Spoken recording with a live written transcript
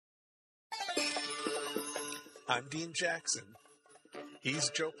I'm Dean Jackson. He's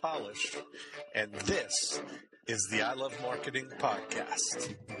Joe Polish. And this is the I Love Marketing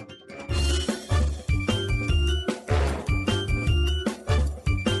Podcast.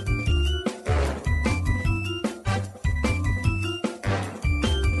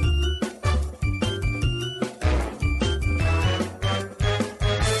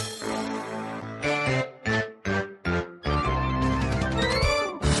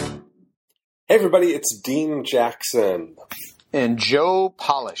 Hey everybody, it's Dean Jackson. And Joe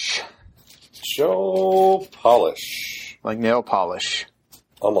Polish. Joe Polish. Like nail polish.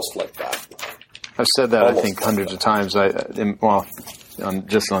 Almost like that. I've said that, Almost I think, like hundreds of times.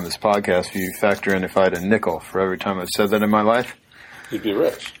 Just on this podcast, if you factor in if I had a nickel for every time I've said that in my life. You'd be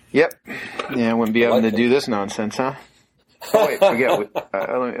rich. Yep. Yeah, I wouldn't be having to do this nonsense, huh? Oh, wait, forget.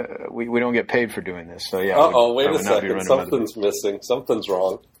 We don't get paid for doing this, so yeah. Wait a second. Something's missing. Something's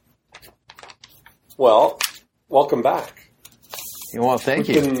wrong. Well, welcome back. Well, thank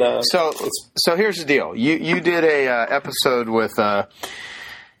you. So here's the deal. You did a episode with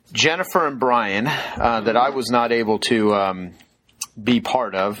Jennifer and Brian that I was not able to be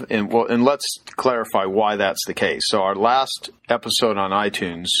part of, and let's clarify why that's the case. So our last episode on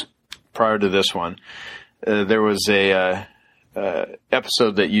iTunes, prior to this one, there was a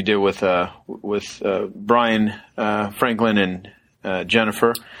episode that you did with Brian Franklin and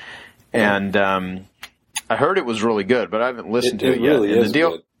Jennifer, and I heard it was really good, but I haven't listened to it yet. Really is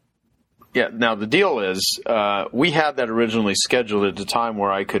good. Yeah. Now the deal is, we had that originally scheduled at the time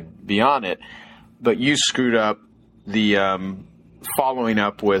where I could be on it, but you screwed up the following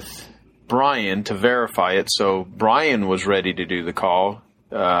up with Brian to verify it. So Brian was ready to do the call,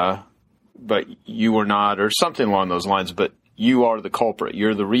 but you were not, or something along those lines. But you are the culprit.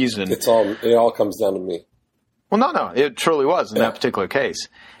 You're the reason. It all comes down to me. Well, no, it truly was in that particular case.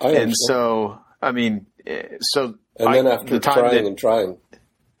 And so, I mean. Then after trying.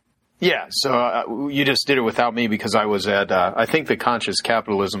 Yeah, so you just did it without me because I was at, I think, the Conscious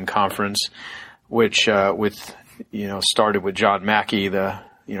Capitalism Conference, which started with John Mackey, the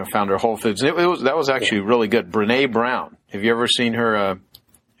founder of Whole Foods. That was actually really good. Brené Brown. Have you ever seen her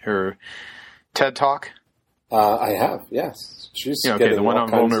TED Talk? I have. Yes, she's the one on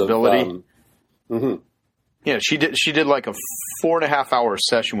vulnerability. Mm-hmm. Yeah, she did like a 4.5 hour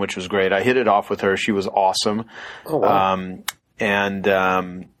session, which was great. I hit it off with her. She was awesome. Oh, wow.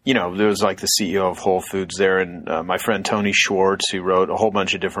 There was like the CEO of Whole Foods there, and my friend Tony Schwartz, who wrote a whole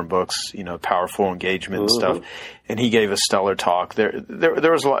bunch of different books, powerful engagement and stuff. And he gave a stellar talk. There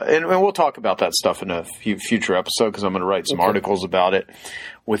was a lot, and we'll talk about that stuff in a future episode because I'm going to write some articles about it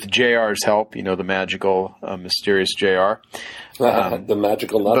with JR's help. The magical, mysterious JR. The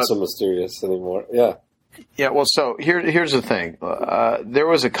magical, not so mysterious anymore. Yeah. Yeah, well, so here's the thing. There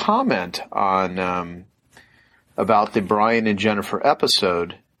was a comment on about the Brian and Jennifer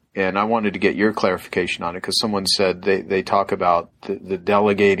episode, and I wanted to get your clarification on it because someone said they talk about the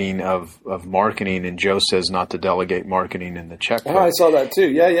delegating of marketing, and Joe says not to delegate marketing in the checkbook. Oh, I saw that too.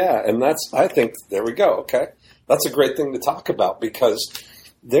 Yeah. And I think, there we go. Okay. That's a great thing to talk about because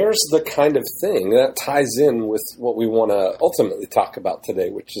there's the kind of thing that ties in with what we want to ultimately talk about today,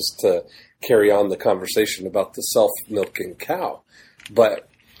 which is to carry on the conversation about the self-milking cow. But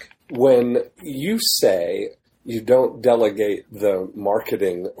when you say you don't delegate the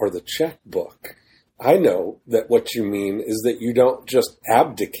marketing or the checkbook, I know that what you mean is that you don't just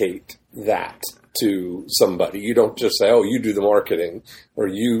abdicate that to somebody. You don't just say, oh, you do the marketing or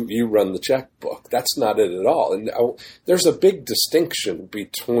you run the checkbook. That's not it at all. And there's a big distinction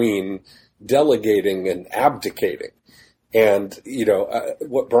between delegating and abdicating. And,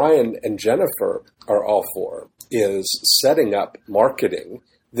 what Brian and Jennifer are all for is setting up marketing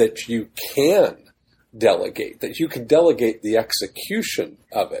that you can delegate, that you can delegate the execution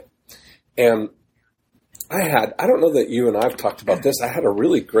of it. And I don't know that you and I have talked about this. I had a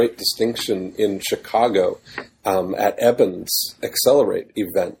really great distinction in Chicago at Eben's Accelerate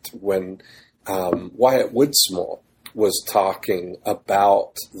event when Wyatt Woodsmall was talking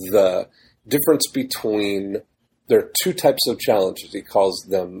about the difference between, there are two types of challenges. He calls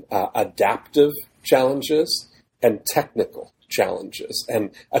them adaptive challenges and technical challenges.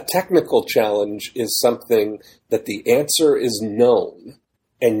 And a technical challenge is something that the answer is known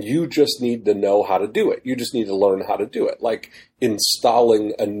and you just need to know how to do it. You just need to learn how to do it. Like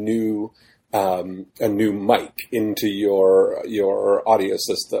installing a new mic into your audio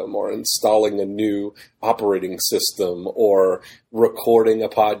system, or installing a new operating system, or recording a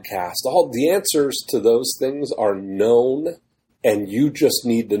podcast. All the answers to those things are known, and you just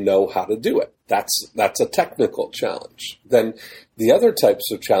need to know how to do it. That's a technical challenge. Then the other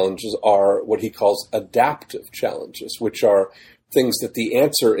types of challenges are what he calls adaptive challenges, which are things that the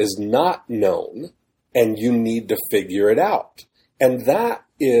answer is not known and you need to figure it out. And that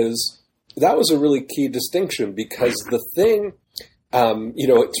was a really key distinction, because the thing,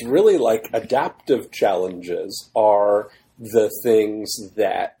 it's really like adaptive challenges are the things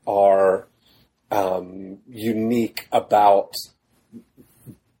that are unique about,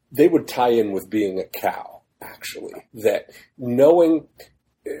 they would tie in with being a cow, actually. That knowing,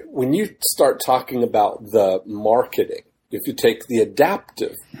 when you start talking about the marketing, if you take the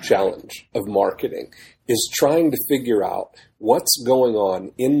adaptive challenge of marketing, is trying to figure out what's going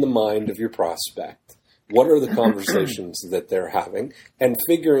on in the mind of your prospect, what are the conversations that they're having, and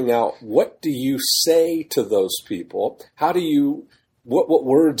figuring out what do you say to those people, what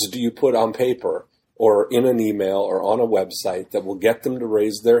words do you put on paper or in an email or on a website that will get them to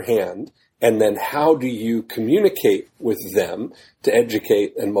raise their hand, and then how do you communicate with them to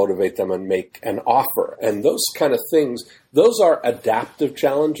educate and motivate them and make an offer. And those kind of things, those are adaptive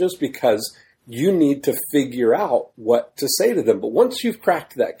challenges, because you need to figure out what to say to them. But once you've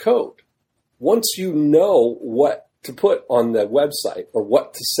cracked that code, once you know what to put on the website or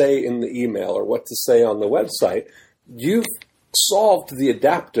what to say in the email or what to say on the website, you've solved the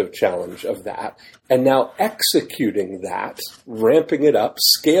adaptive challenge of that. And now executing that, ramping it up,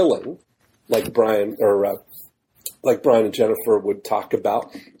 scaling, like Brian and Jennifer would talk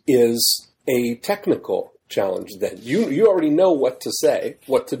about, is a technical challenge. Then you already know what to say,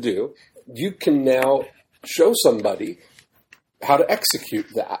 what to do. You can now show somebody how to execute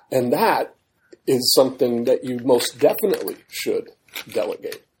that. And that is something that you most definitely should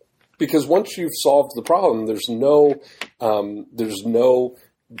delegate. Because once you've solved the problem, there's no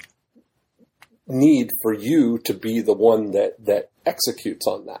need for you to be the one that executes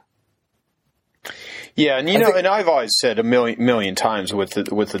on that. Yeah, and and I've always said a million times with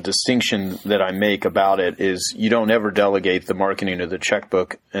the distinction that I make about it is you don't ever delegate the marketing of the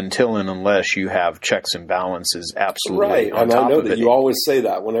checkbook until and unless you have checks and balances absolutely right. on and top I know of that it. You always say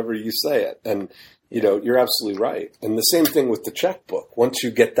that whenever you say it, and you're absolutely right. And the same thing with the checkbook. Once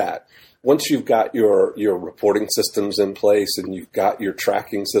you've got your reporting systems in place and you've got your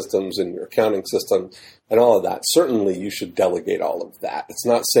tracking systems and your accounting system and all of that, certainly you should delegate all of that. It's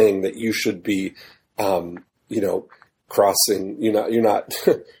not saying that you should be crossing, you're not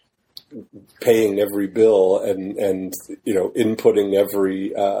paying every bill and inputting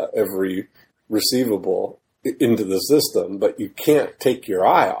every receivable into the system, but you can't take your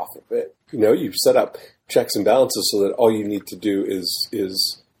eye off of it. You've set up checks and balances so that all you need to do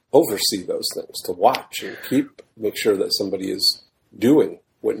is oversee those things, to watch and make sure that somebody is doing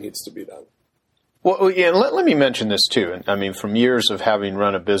what needs to be done. Well, yeah, let me mention this too. I mean, from years of having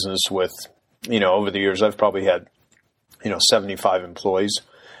run a business with, over the years, I've probably had, 75 employees.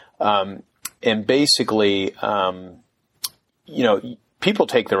 And basically, people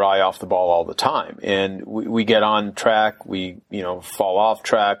take their eye off the ball all the time, and we get on track, we, fall off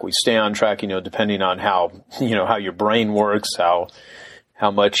track, we stay on track, depending on how your brain works, how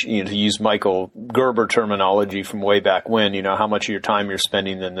much, to use Michael Gerber terminology from way back when, how much of your time you're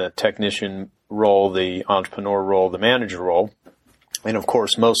spending in the technician role, the entrepreneur role, the manager role. And of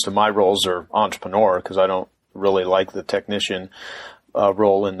course, most of my roles are entrepreneur because I don't really like the technician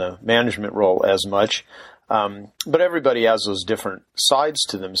role and the management role as much. But everybody has those different sides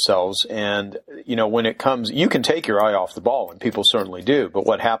to themselves. And, when it comes, you can take your eye off the ball, and people certainly do. But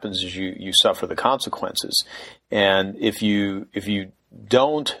what happens is you suffer the consequences. And if you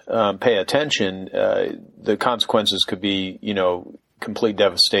don't pay attention, the consequences could be, complete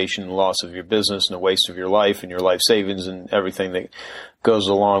devastation and loss of your business and a waste of your life and your life savings and everything that goes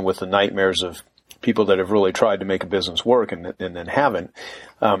along with the nightmares of people that have really tried to make a business work and then haven't.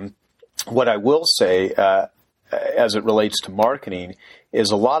 What I will say, as it relates to marketing,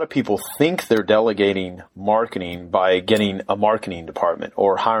 is a lot of people think they're delegating marketing by getting a marketing department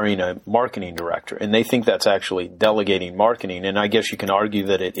or hiring a marketing director, and they think that's actually delegating marketing. And I guess you can argue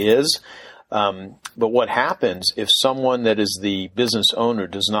that it is. But what happens if someone that is the business owner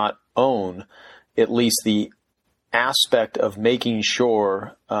does not own at least the aspect of making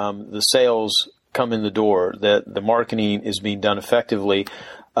sure the sales come in the door, that the marketing is being done effectively,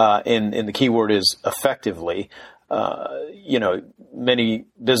 and the key word is effectively. Many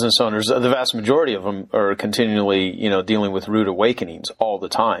business owners, the vast majority of them, are continually, dealing with rude awakenings all the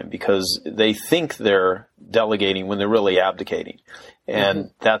time because they think they're delegating when they're really abdicating,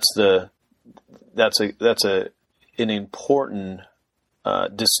 and that's an important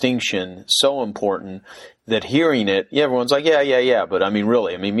distinction so important that hearing it, everyone's like, yeah. But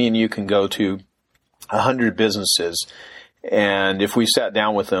really, me and you can go to 100 businesses, and if we sat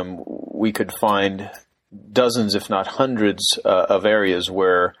down with them, we could find dozens, if not hundreds, of areas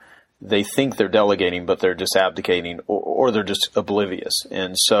where they think they're delegating, but they're just abdicating, or they're just oblivious.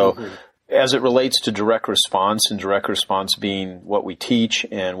 And so as it relates to direct response, and direct response being what we teach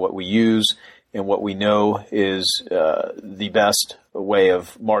and what we use and what we know is the best way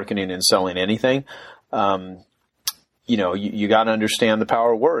of marketing and selling anything, you got to understand the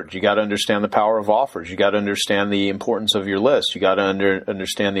power of words. You got to understand the power of offers. You got to understand the importance of your list. You got to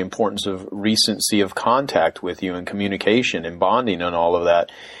understand the importance of recency of contact with you and communication and bonding and all of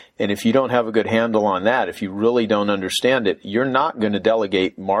that. And if you don't have a good handle on that, if you really don't understand it, you're not going to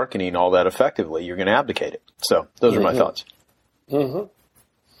delegate marketing all that effectively. You're going to abdicate it. So those are my thoughts. Mm-hmm.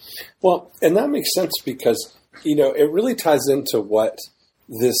 Well, and that makes sense because, it really ties into what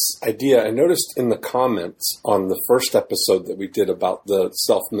this idea, I noticed in the comments on the first episode that we did about the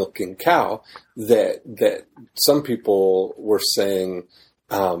self-milking cow, that some people were saying,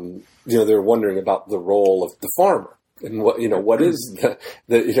 they're wondering about the role of the farmer. And what is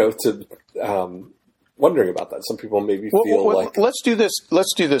wondering about that. Some people maybe feel like... Let's do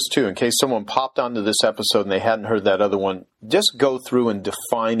this too, in case someone popped onto this episode and they hadn't heard that other one. Just go through and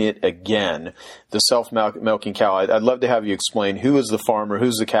define it again, the self-milking cow. I'd love to have you explain who is the farmer,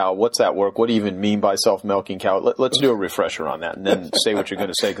 who's the cow, what's that work, what do you even mean by self-milking cow? Let's do a refresher on that and then say what you're going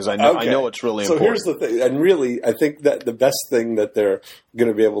to say, because I know it's really important. So here's the thing, and really, I think that the best thing that they're going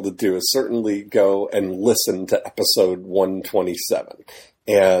to be able to do is certainly go and listen to episode 127.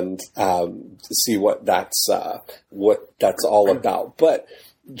 And see what that's all about. But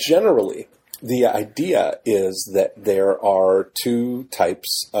generally, the idea is that there are two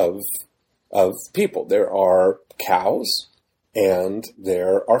types of people. There are cows and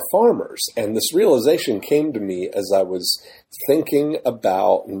there are farmers. And this realization came to me as I was thinking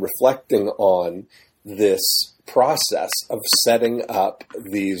about and reflecting on this process of setting up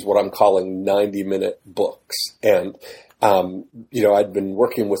these, what I'm calling 90-minute books. And I'd been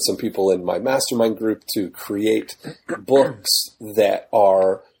working with some people in my mastermind group to create books that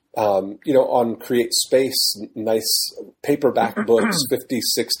are, on Create Space, nice paperback books, 50,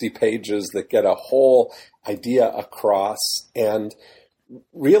 60 pages that get a whole idea across, and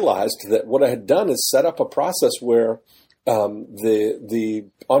realized that what I had done is set up a process where the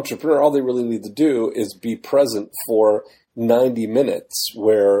entrepreneur, all they really need to do is be present for 90 minutes,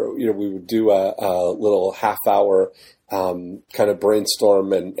 where we would do a little half-hour kind of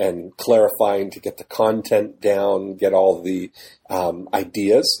brainstorm and clarifying to get the content down, get all the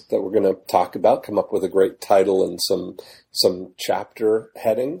ideas that we're going to talk about, come up with a great title and some chapter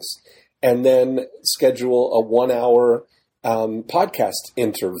headings, and then schedule a 1-hour podcast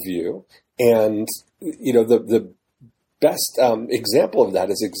interview. And the best example of that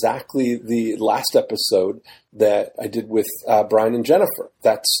is exactly the last episode that I did with Brian and Jennifer.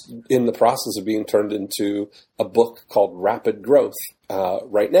 That's in the process of being turned into a book called Rapid Growth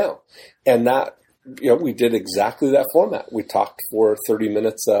right now. And that, we did exactly that format. We talked for 30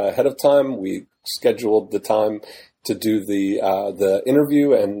 minutes ahead of time. We scheduled the time to do the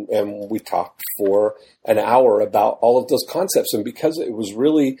interview, and we talked for an hour about all of those concepts. And because it was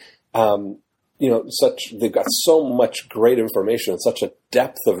really they've got so much great information and such a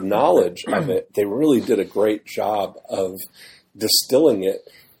depth of knowledge of it, they really did a great job of distilling it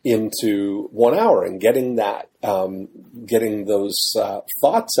into 1 hour and getting those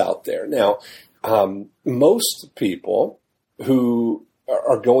thoughts out there. Now, most people who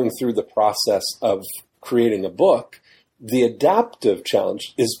are going through the process of creating a book, the adaptive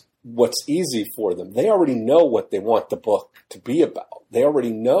challenge is what's easy for them. They already know what they want the book to be about. They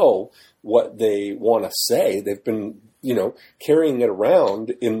already know what they want to say. They've been, carrying it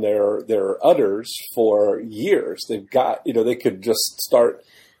around in their udders for years. They've got, they could just start,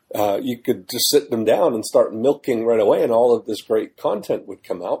 you could just sit them down and start milking right away, and all of this great content would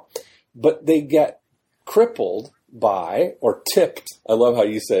come out. But they get crippled by, or tipped, I love how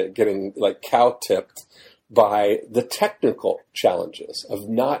you say it, getting like cow tipped, by the technical challenges of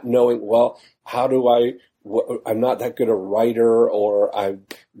not knowing, well, I'm not that good a writer, or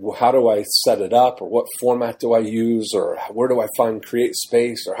how do I set it up, or what format do I use, or where do I find Create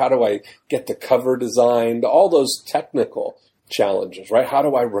Space, or how do I get the cover designed, all those technical challenges, right? How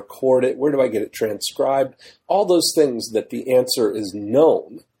do I record it? Where do I get it transcribed? All those things that the answer is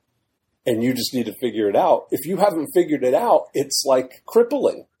known, and you just need to figure it out. If you haven't figured it out, it's like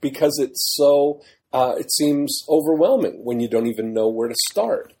crippling, because it's so, it seems overwhelming when you don't even know where to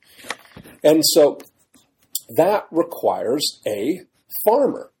start. And so that requires a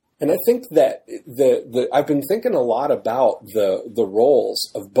farmer. And I think that I've been thinking a lot about the roles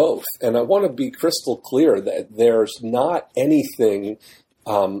of both, and I want to be crystal clear that there's not anything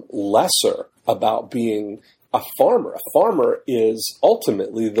lesser about being a farmer. A farmer is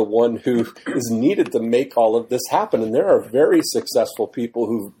ultimately the one who is needed to make all of this happen, and there are very successful people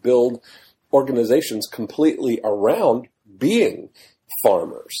who build organizations completely around being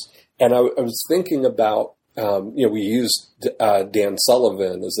farmers. And I was thinking about. We used Dan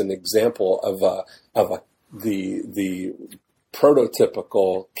Sullivan as an example of the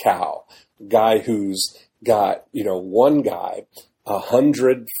prototypical cow, guy who's got, one guy,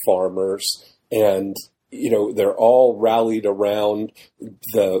 100 farmers, and, they're all rallied around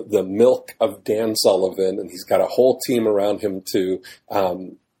the milk of Dan Sullivan, and he's got a whole team around him to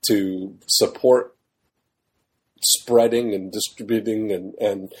support spreading and distributing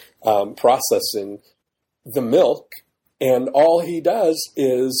and processing the milk, and all he does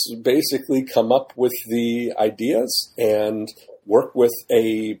is basically come up with the ideas and work with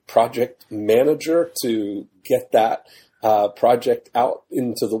a project manager to get that project out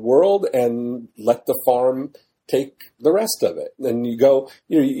into the world and let the farm take the rest of it. And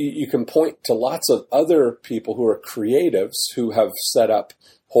you can point to lots of other people who are creatives who have set up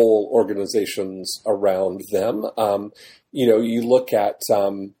whole organizations around them. You look at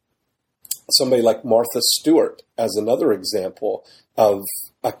somebody like Martha Stewart as another example of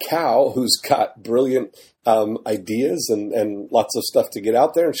a cow who's got brilliant ideas and lots of stuff to get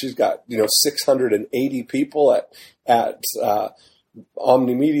out there. And she's got, 680 people at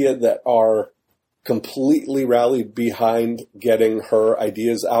Omnimedia that are completely rallied behind getting her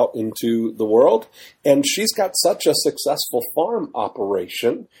ideas out into the world. And she's got such a successful farm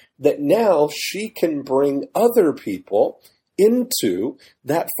operation that now she can bring other people into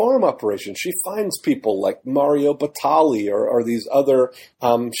that farm operation. She finds people like Mario Batali or these other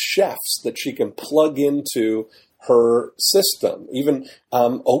chefs that she can plug into her system. Even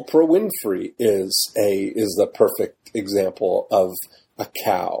Oprah Winfrey is the perfect example of a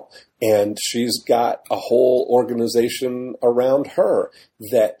cow. And she's got a whole organization around her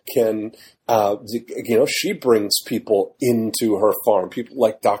that can, she brings people into her farm. People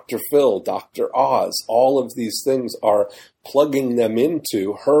like Dr. Phil, Dr. Oz, all of these things are plugging them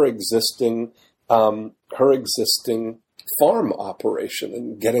into her existing farm operation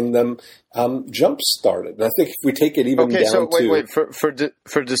and getting them jump started. And I think if we take it even down so wait, to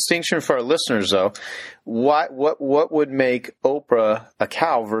for distinction for our listeners though, what would make Oprah a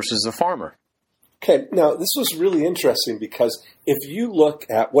cow versus a farmer? Okay, now this was really interesting because if you look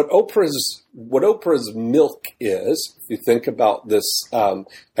at what Oprah's milk is, if you think about this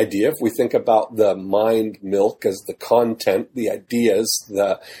idea, if we think about the mind milk as the content, the ideas,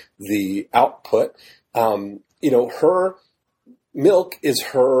 the output, her milk is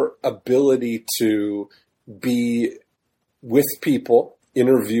her ability to be with people,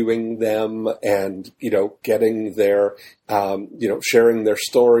 interviewing them and, getting their, sharing their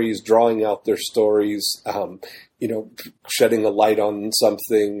stories, drawing out their stories, shedding a light on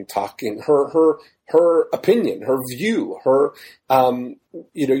something, talking her opinion, her view, her,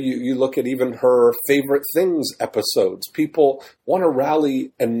 you look at even her favorite things episodes. People want to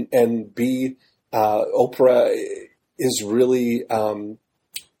rally and be, Oprah is really,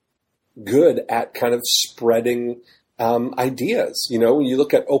 good at kind of spreading, ideas. When you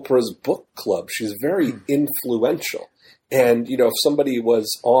look at Oprah's book club, she's very influential. And, if somebody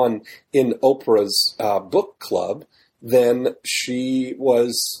was in Oprah's book club, then she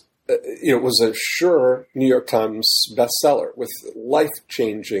was, it was a sure New York Times bestseller with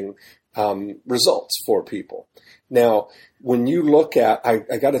life-changing results for people. Now, when you look at,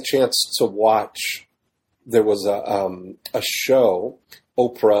 I got a chance to watch, there was a show,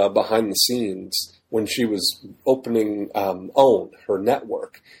 Oprah Behind the Scenes, when she was opening OWN, her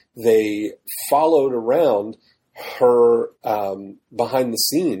network. They followed around her behind the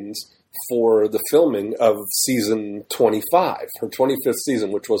scenes for the filming of season 25, her 25th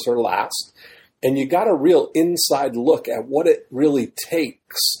season, which was her last. And you got a real inside look at what it really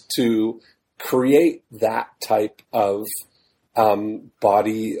takes to create that type of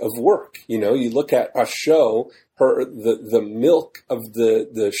body of work. You look at a show, the milk of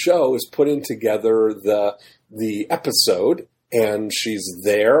the show is putting together the episode, and she's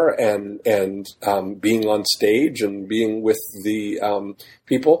there and being on stage and being with the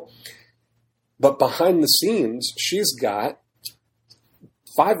people. But behind the scenes, she's got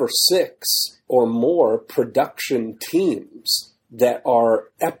 5 or 6 or more production teams that are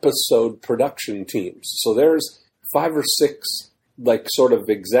episode production teams. So there's 5 or 6 sort of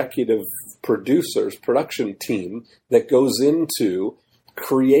executive producers, production team that goes into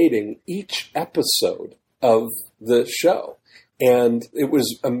creating each episode of the show. And it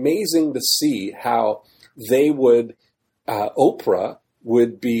was amazing to see how they would, Oprah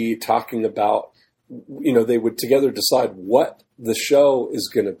would be talking about, they would together decide what the show is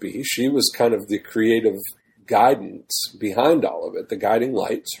going to be. She was kind of the creative guidance behind all of it, the guiding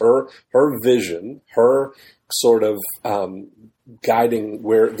lights, her vision, her sort of guiding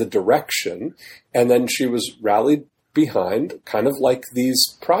where the direction. And then she was rallied behind, kind of like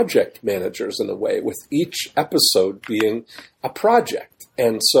these project managers in a way, with each episode being a project.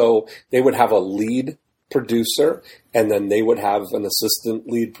 And so they would have a lead producer, and then they would have an assistant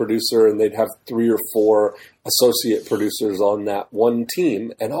lead producer, and they'd have 3 or 4 associate producers on that one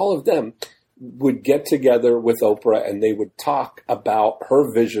team. And all of them would get together with Oprah, and they would talk about her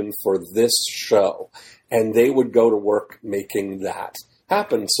vision for this show. And they would go to work making that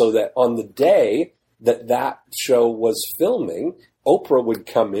happen, so that on the day that show was filming, Oprah would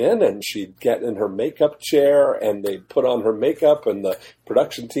come in and she'd get in her makeup chair and they'd put on her makeup, and the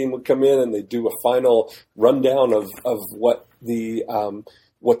production team would come in and they'd do a final rundown of what the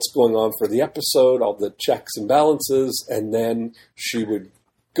what's going on for the episode, all the checks and balances, and then she would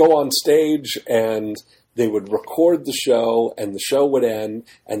go on stage and they would record the show, and the show would end,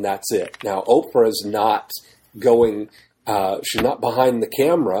 and that's it. Now, Oprah is not going... she's not behind the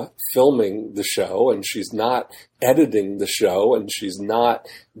camera filming the show, and she's not editing the show, and she's not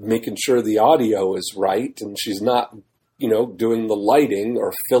making sure the audio is right, and she's not, doing the lighting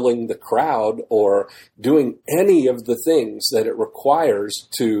or filling the crowd or doing any of the things that it requires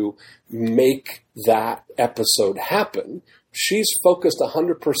to make that episode happen. She's focused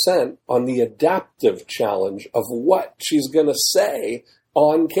 100% on the adaptive challenge of what she's going to say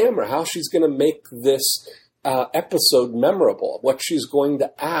on camera, how she's going to make this episode memorable, what she's going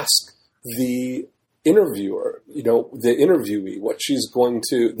to ask the interviewer, the interviewee,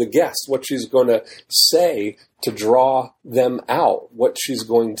 the guest, what she's going to say to draw them out, what she's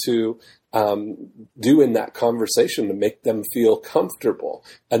going to do in that conversation to make them feel comfortable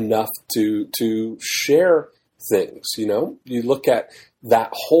enough to share things. You look at that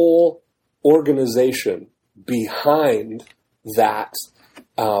whole organization behind that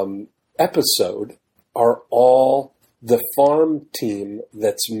episode are all the farm team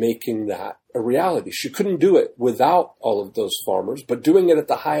that's making that a reality. She couldn't do it without all of those farmers, but doing it at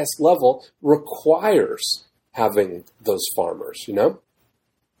the highest level requires having those farmers,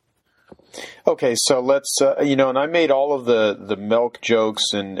 Okay, so let's, and I made all of the milk jokes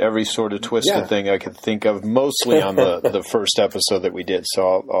and every sort of twisted thing I could think of, mostly on the first episode that we did,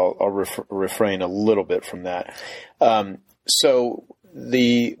 so I'll refrain a little bit from that. So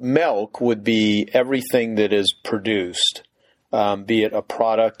the milk would be everything that is produced, be it a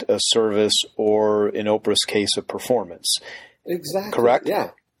product, a service, or in Oprah's case, a performance. Exactly. Correct? Yeah.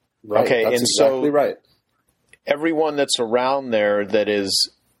 Right. Okay, that's and exactly so right. Everyone that's around there that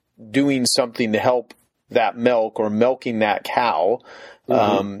is doing something to help that milk or milking that cow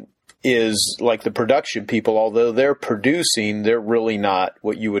is like the production people. Although they're producing, they're really not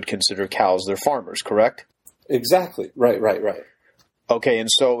what you would consider cows. They're farmers, correct? Exactly. Right. Okay, and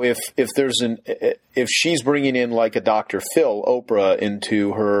so if she's bringing in like a Dr. Phil, Oprah,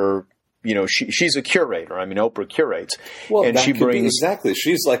 into her, she's a curator. I mean, Oprah curates, well, and she brings exactly.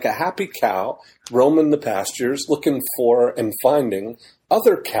 She's like a happy cow roaming the pastures, looking for and finding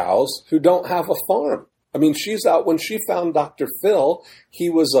other cows who don't have a farm. I mean, she's out. When she found Dr. Phil, he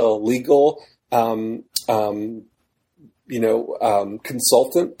was a legal,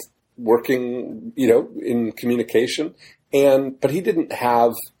 consultant working, in communication. But he didn't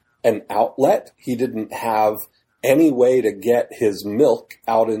have an outlet. He didn't have any way to get his milk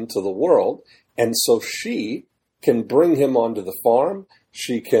out into the world. And so she can bring him onto the farm.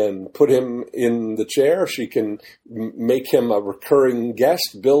 She can put him in the chair. She can make him a recurring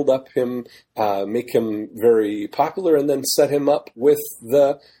guest, build up him, make him very popular, and then set him up with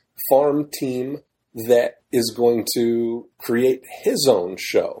the farm team that is going to create his own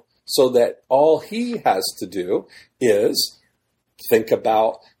show. So that all he has to do is think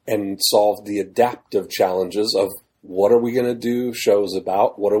about and solve the adaptive challenges of what are we going to do shows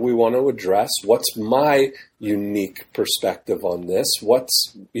about? What do we want to address? What's my unique perspective on this?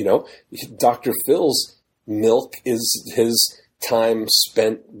 What's, Dr. Phil's milk is his time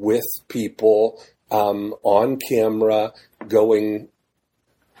spent with people on camera, going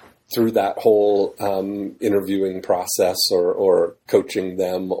through that whole interviewing process or coaching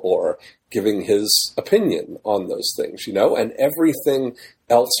them or giving his opinion on those things, and everything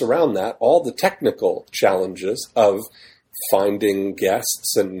else around that, all the technical challenges of finding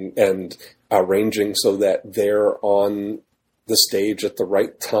guests and arranging so that they're on the stage at the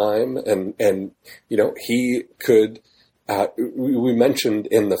right time. And he could, we mentioned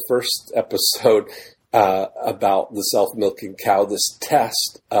in the first episode about the self-milking cow, this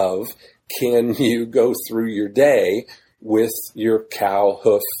test of, can you go through your day with your cow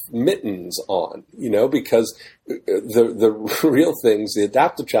hoof mittens on, because the real things, the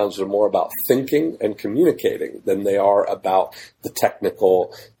adaptive challenges are more about thinking and communicating than they are about the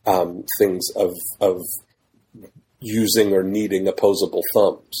technical things of using or needing opposable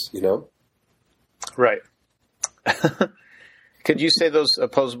thumbs, Right. Could you say those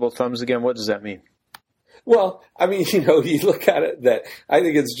opposable thumbs again? What does that mean? Well, I mean, you look at it that I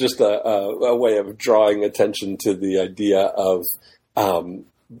think it's just a way of drawing attention to the idea of,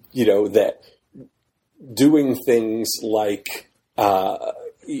 that doing things like,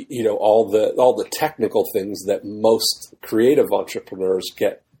 all the technical things that most creative entrepreneurs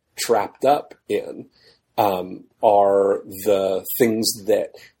get trapped up in, are the things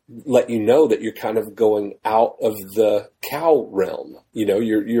that let you know that you're kind of going out of the cow realm.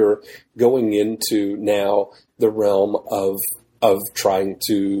 You're going into now the realm of trying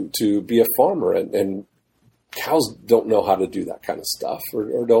to be a farmer, and cows don't know how to do that kind of stuff,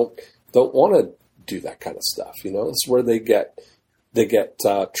 or don't want to do that kind of stuff. It's where they get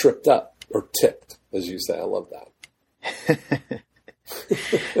tripped up or tipped, as you say. I love that.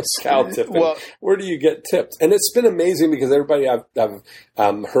 Cow tipping. Well, where do you get tipped? And it's been amazing because everybody I've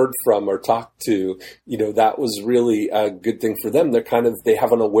heard from or talked to, that was really a good thing for them. They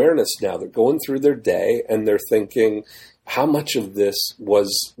have an awareness now. They're going through their day and they're thinking, how much of this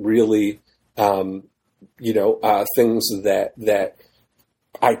was really, things that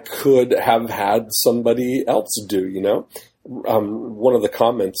I could have had somebody else do, One of the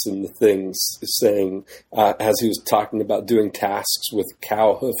comments in the things is saying, as he was talking about doing tasks with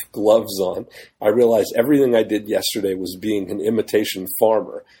cow hoof gloves on, I realized everything I did yesterday was being an imitation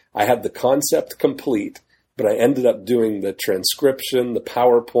farmer. I had the concept complete, but I ended up doing the transcription, the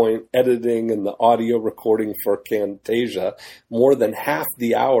PowerPoint editing, and the audio recording for Camtasia. More than half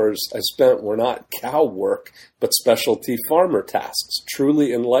the hours I spent were not cow work, but specialty farmer tasks.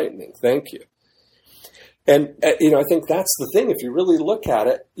 Truly enlightening. Thank you. And, I think that's the thing. If you really look at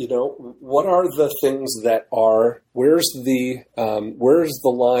it, what are the things that are, where's the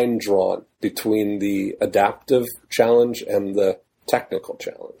line drawn between the adaptive challenge and the technical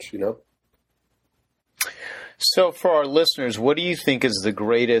challenge, So for our listeners, what do you think is the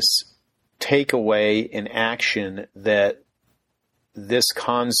greatest takeaway in action that this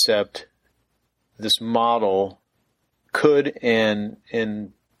concept, this model could, and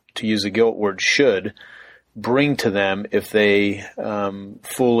to use a guilt word, should bring to them if they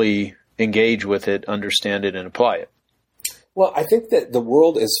fully engage with it, understand it, and apply it? Well, I think that the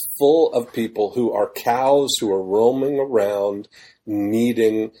world is full of people who are cows who are roaming around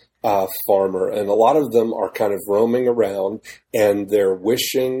needing a farmer. And a lot of them are kind of roaming around and they're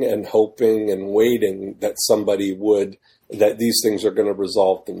wishing and hoping and waiting that that these things are going to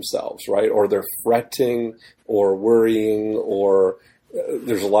resolve themselves, right? Or they're fretting or worrying, or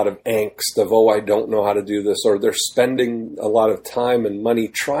there's a lot of angst of, I don't know how to do this, or they're spending a lot of time and money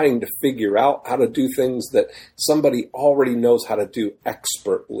trying to figure out how to do things that somebody already knows how to do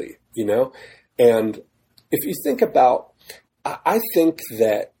expertly, And if you think about, I think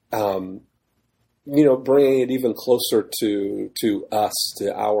that, bringing it even closer to us,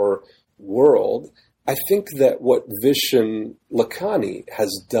 to our world, I think that what Vishen Lakhani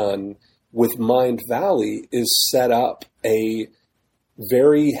has done with Mind Valley is set up a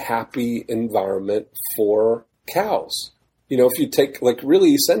very happy environment for cows. If you take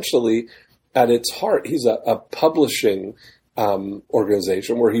really essentially at its heart, he's a publishing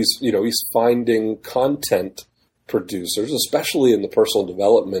organization where he's finding content producers, especially in the personal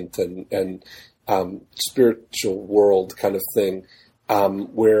development and spiritual world kind of thing,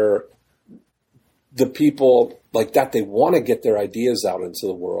 where the people like that, they want to get their ideas out into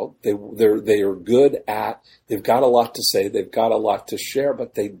the world. They are good at, they've got a lot to say, they've got a lot to share,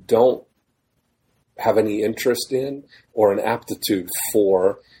 but they don't have any interest in or an aptitude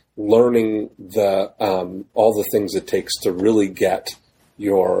for learning all the things it takes to really get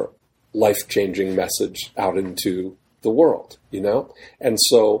your life-changing message out into the world, And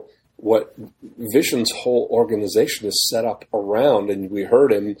so what Vishen's whole organization is set up around, and we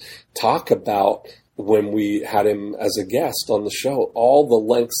heard him talk about when we had him as a guest on the show, all the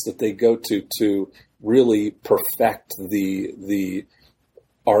lengths that they go to really perfect the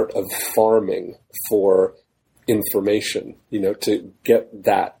art of farming for information, to get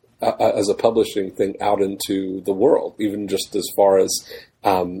that as a publishing thing out into the world, even just as far as,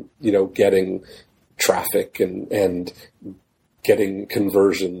 getting traffic and getting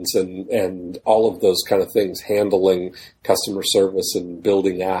conversions and all of those kind of things, handling customer service and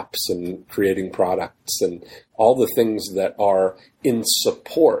building apps and creating products and all the things that are in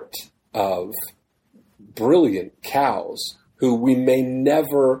support of brilliant cows who we may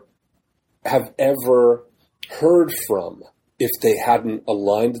never have ever heard from if they hadn't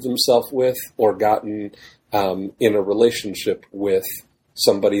aligned themselves with or gotten in a relationship with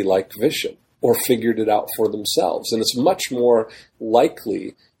somebody like Vishen or figured it out for themselves. And it's much more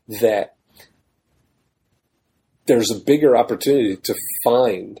likely that there's a bigger opportunity to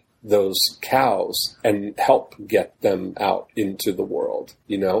find those cows and help get them out into the world,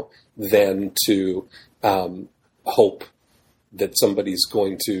 than to hope that somebody's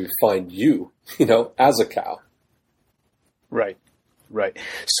going to find you, as a cow. Right.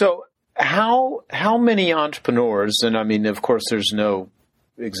 So how many entrepreneurs, and I mean, of course, there's no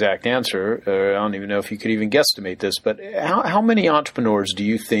exact answer. I don't even know if you could even guesstimate this, but how many entrepreneurs do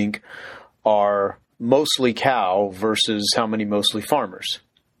you think are mostly cow versus how many mostly farmers?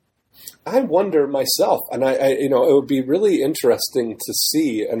 I wonder myself, and I it would be really interesting to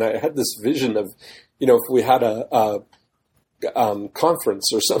see. And I had this vision of, if we had a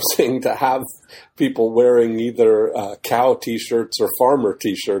conference or something to have people wearing either cow T-shirts or farmer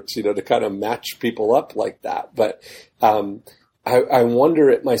T-shirts, to kind of match people up like that. But I wonder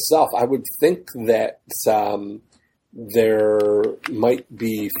it myself. I would think that there might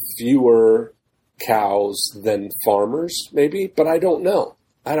be fewer cows than farmers, maybe, but I don't know.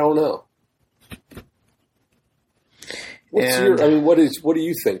 What do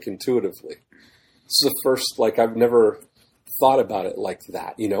you think intuitively? This is the first, I've never thought about it like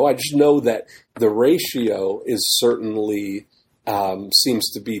that. I just know that the ratio is certainly seems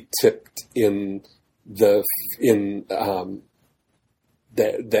to be tipped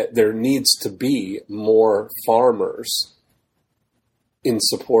that there needs to be more farmers in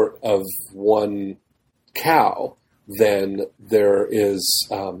support of one cow than there is,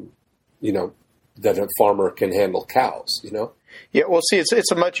 that a farmer can handle cows, Yeah, well, see,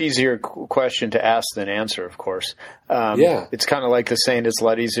 it's a much easier question to ask than answer, of course. It's kind of like the saying, it's a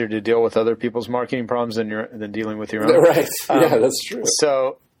lot easier to deal with other people's marketing problems than dealing with your own. Right. Yeah, that's true.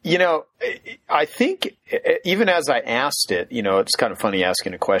 So, I think even as I asked it, it's kind of funny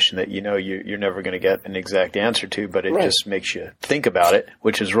asking a question that, you're never going to get an exact answer to, but it just makes you think about it,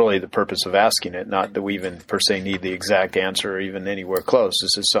 which is really the purpose of asking it. Not that we even per se need the exact answer or even anywhere close.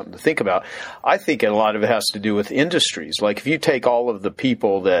 This is something to think about. I think a lot of it has to do with industries. Like if you take all of the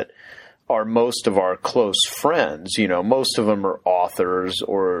people that are most of our close friends, most of them are authors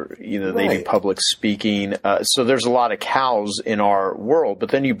or, they do public speaking. So there's a lot of cows in our world, but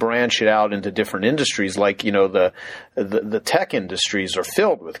then you branch it out into different industries. Like, the tech industries are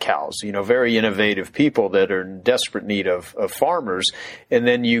filled with cows, very innovative people that are in desperate need of farmers. And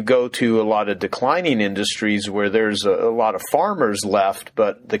then you go to a lot of declining industries where there's a lot of farmers left,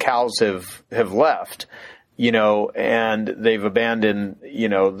 but the cows have left. And they've abandoned,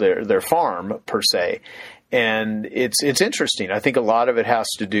 their farm per se. And it's interesting. I think a lot of it has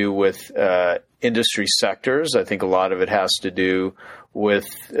to do with industry sectors. I think a lot of it has to do with,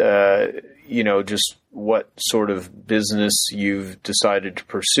 just what sort of business you've decided to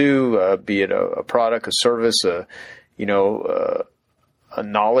pursue, be it a product, a service, a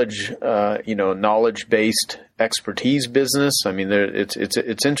knowledge-based expertise business. I mean,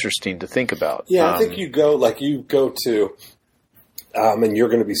 it's interesting to think about. Yeah, I think you go to, and you're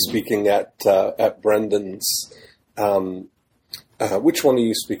going to be speaking at Brendan's. Which one are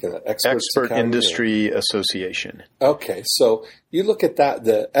you speaking at? Expert Industry Association. Okay, so you look at that,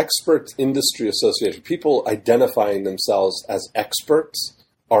 the Expert Industry Association. People identifying themselves as experts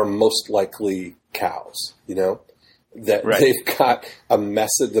are most likely cows. That they've got a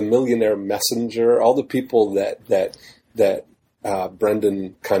message, the Millionaire Messenger, all the people that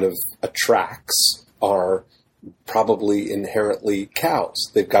Brendan kind of attracts are probably inherently cows.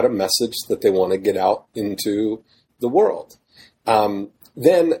 They've got a message that they want to get out into the world.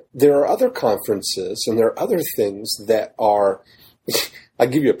 Then there are other conferences and there are other things that are, I'll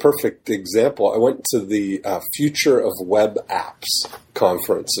give you a perfect example. I went to the Future of Web Apps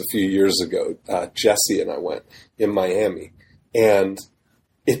conference a few years ago. Jesse and I went in Miami. And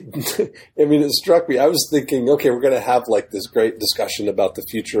it struck me. I was thinking, okay, we're going to have this great discussion about the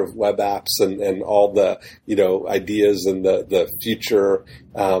future of web apps and all the, ideas and the future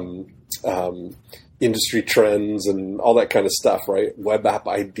industry trends and all that kind of stuff, right? Web app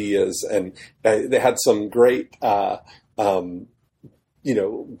ideas. And they had some great,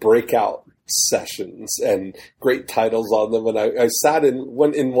 breakout sessions and great titles on them. And I sat in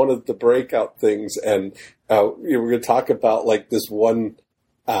one of the breakout things, and we were going to talk about like this one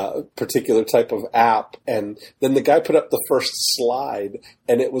particular type of app, and then the guy put up the first slide,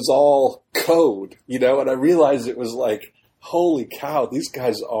 and it was all code, and I realized it was like, holy cow, these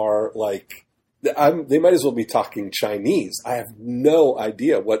guys are like, they might as well be talking Chinese. I have no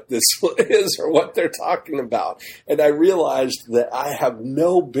idea what this is or what they're talking about. And I realized that I have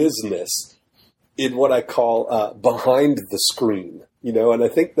no business in what I call behind the screen, and I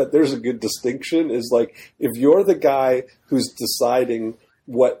think that there's a good distinction is like, if you're the guy who's deciding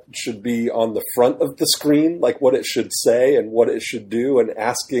what should be on the front of the screen, like what it should say and what it should do, and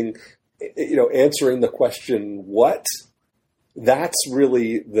asking, answering the question, what? That's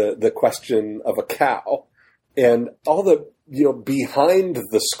really the question of a cow. And all the, behind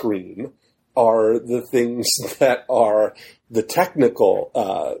the screen are the things that are the technical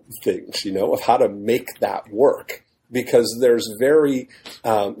things, of how to make that work. Because there's very,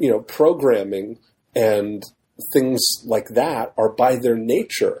 programming and things like that are by their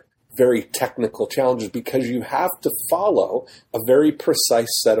nature very technical challenges, because you have to follow a very precise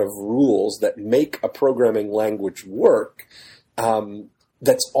set of rules that make a programming language work.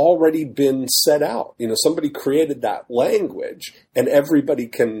 That's already been set out. Somebody created that language, and everybody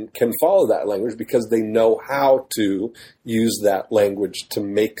can follow that language because they know how to use that language to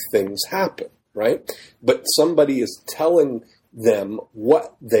make things happen, right? But somebody is telling them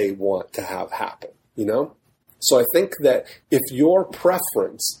what they want to have happen, So I think that if your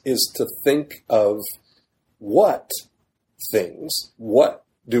preference is to think of what things, what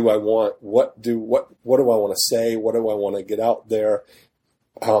do I want? What do I want to say? What do I want to get out there?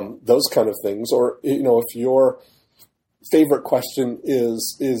 Those kind of things. Or, if your favorite question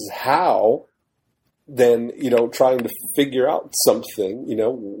is how, then, trying to figure out something,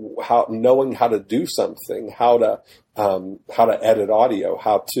 knowing how to do something, how to edit audio,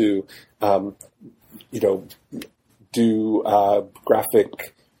 how to, do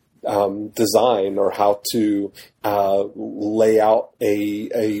graphic design, or how to lay out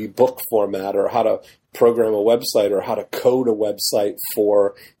a book format, or how to program a website, or how to code a website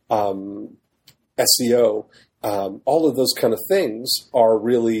for SEO. All of those kind of things are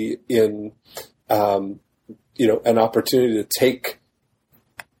really in, an opportunity to take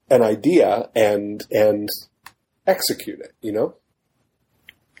an idea and execute it,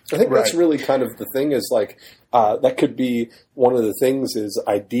 I think that's really kind of the thing, is like, that could be one of the things is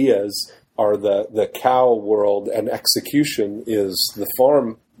ideas are the cow world and execution is the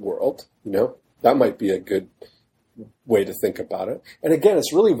farm world, That might be a good way to think about it. And again,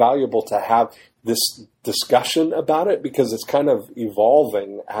 it's really valuable to have this discussion about it, because it's kind of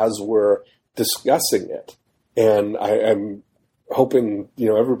evolving as we're discussing it. And I'm hoping,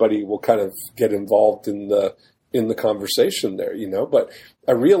 everybody will kind of get involved in the conversation there, but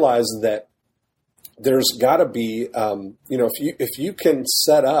I realize that there's got to be, if you can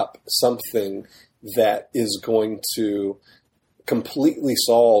set up something that is going to completely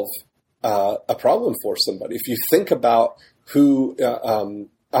solve a problem for somebody. If you think about who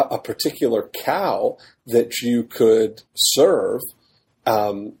a particular cow that you could serve,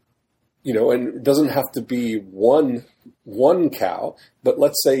 and it doesn't have to be one cow, but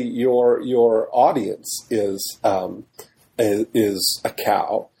let's say your audience is a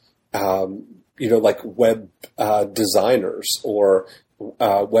cow, like web designers or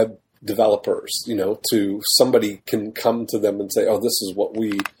web developers, to somebody can come to them and say, oh, this is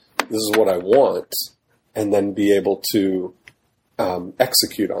what I want, and then be able to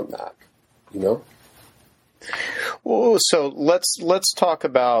execute on that, Well, so let's talk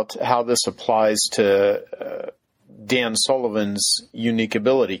about how this applies to Dan Sullivan's unique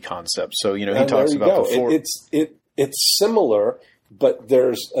ability concept. So, he talks about the four. It's similar, but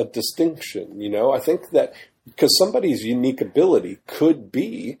there's a distinction, I think that because somebody's unique ability could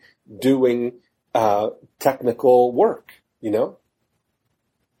be doing technical work,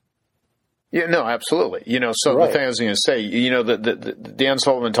 Yeah, no, absolutely. So right. The thing I was going to say, the Dan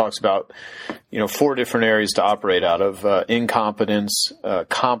Sullivan talks about, 4 different areas to operate out of: incompetence,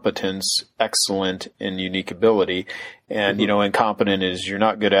 competence, excellent, and unique ability. And, incompetent is you're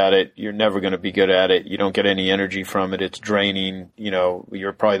not good at it. You're never going to be good at it. You don't get any energy from it. It's draining.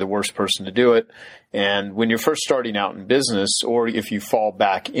 You're probably the worst person to do it. And when you're first starting out in business, or if you fall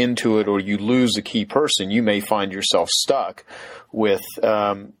back into it, or you lose a key person, you may find yourself stuck with,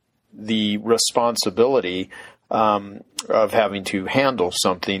 the responsibility of having to handle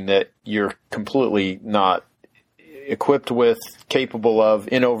something that you're completely not equipped with, capable of,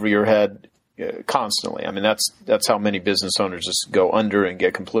 in over your head, constantly. I mean, that's how many business owners just go under and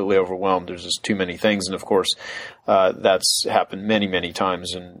get completely overwhelmed. There's just too many things, and of course, that's happened many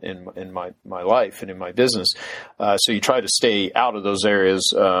times in my life and in my business. So you try to stay out of those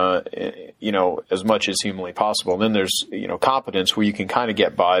areas, as much as humanly possible. And then there's competence where you can kind of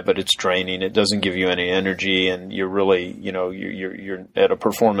get by, but it's draining. It doesn't give you any energy, and you're really you're at a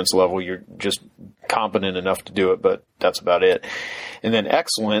performance level. You're just competent enough to do it, but that's about it. And then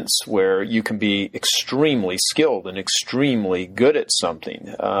excellence, where you can be extremely skilled and extremely good at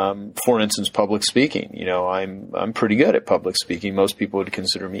something. For instance, public speaking. I'm pretty good at public speaking. Most people would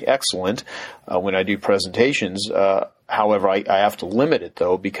consider me excellent when I do presentations. However, I have to limit it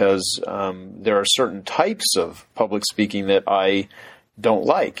though, because there are certain types of public speaking that I don't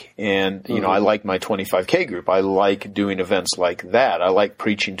like. And, I like my 25K group. I like doing events like that. I like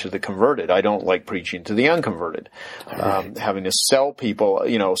preaching to the converted. I don't like preaching to the unconverted. Right. Having to sell people,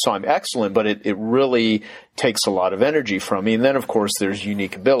 so I'm excellent, but it really takes a lot of energy from me. And then, of course, there's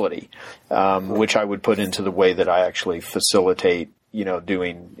unique ability, which I would put into the way that I actually facilitate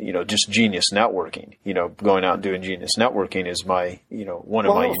doing, just genius networking. Going out and doing genius networking is my, one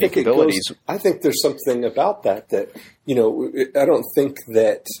of my unique abilities. I think there's something about that, I don't think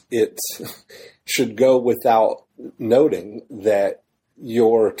that it should go without noting that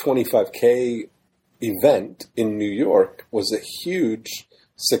your 25K event in New York was a huge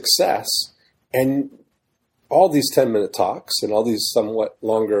success, and all these 10-minute talks and all these somewhat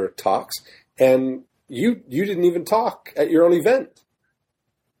longer talks, and you didn't even talk at your own event.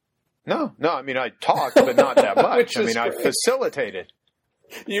 No. I mean, I talked, but not that much. I mean, I facilitated.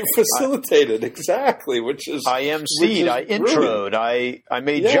 You facilitated, exactly, which is... I emceed, I introed, I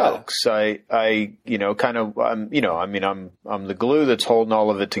made jokes, I'm the glue that's holding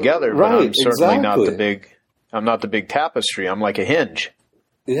all of it together, but I'm certainly not the big tapestry. I'm like a hinge.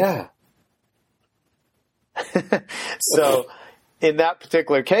 Yeah. So, in that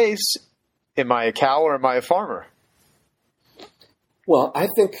particular case, am I a cow or am I a farmer? Well, I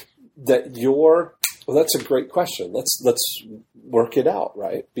think that that's a great question. Let's work it out,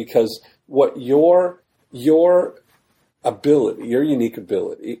 right? Because what your ability, your unique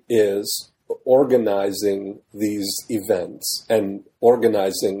ability, is organizing these events and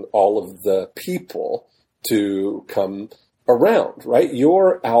organizing all of the people to come around, right?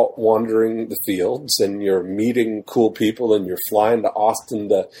 You're out wandering the fields and you're meeting cool people, and you're flying to Austin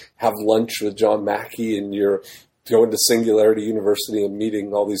to have lunch with John Mackey, and you're going to Singularity University and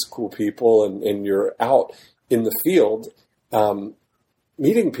meeting all these cool people, and you're out in the field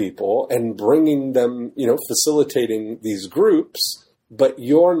meeting people and bringing them, facilitating these groups, but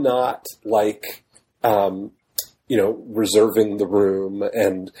you're not like, reserving the room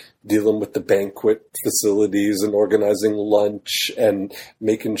and dealing with the banquet facilities and organizing lunch and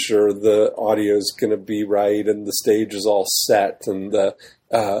making sure the audio is going to be right and the stage is all set and the,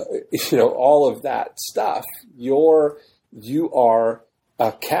 all of that stuff. You are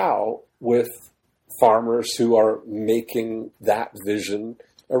a cow with farmers who are making that vision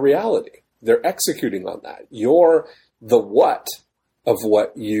a reality. They're executing on that. You're the what of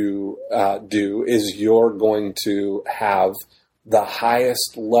what you do is you're going to have the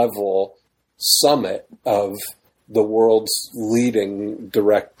highest level summit of the world's leading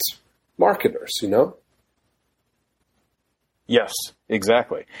direct marketers, Yes,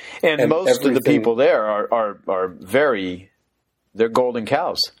 exactly. And most of the people there are they're golden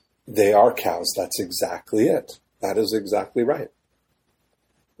cows. They are cows. That's exactly it. That is exactly right.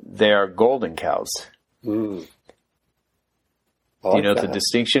 They are golden cows. Mm. Do you know what the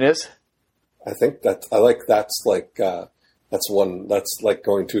distinction is? I think that's like going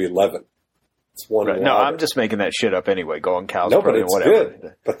to 11. It's one. Right. No, I'm just making that shit up anyway. Golden cows. No, but it's whatever.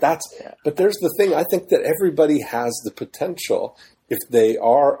 Good. But there's the thing. I think that everybody has the potential, if they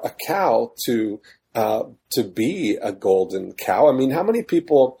are a cow, to be a golden cow. I mean, how many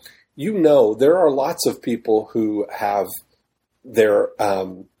people? There are lots of people who have their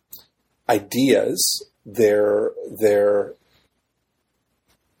ideas. Their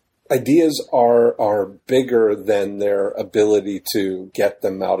ideas are bigger than their ability to get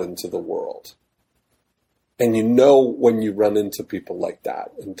them out into the world. And when you run into people like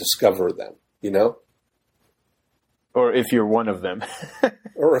that and discover them, Or if you're one of them.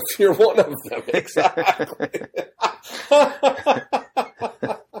 Or if you're one of them, exactly.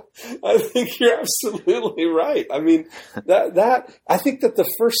 I think you're absolutely right. I mean, I think that the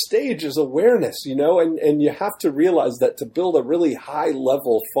first stage is awareness, and you have to realize that to build a really high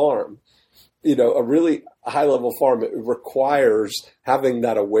level farm, a really high level farm, it requires having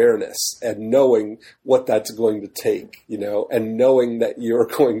that awareness and knowing what that's going to take, and knowing that you're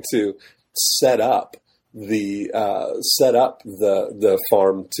going to set up the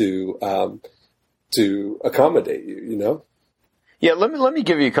farm to accommodate you, you know? Yeah, let me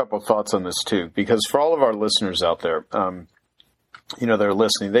give you a couple of thoughts on this too, because for all of our listeners out there, you know, they're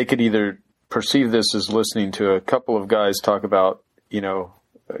listening. They could either perceive this as listening to a couple of guys talk about, you know,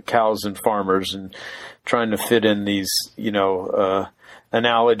 cows and farmers and trying to fit in these, you know,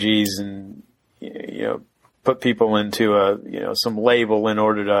 analogies and, you know, put people into a, you know, some label in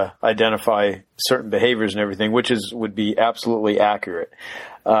order to identify certain behaviors and everything, which would be absolutely accurate.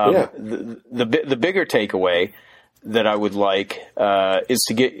 The bigger takeaway that I would like is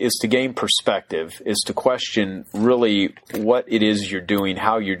to gain perspective, is to question really what it is you're doing,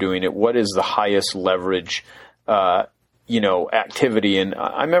 how you're doing it, what is the highest leverage, you know, activity. And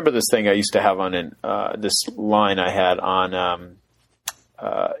I remember this thing I used to have on this line I had on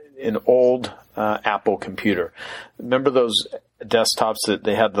an old Apple computer. Remember those desktops that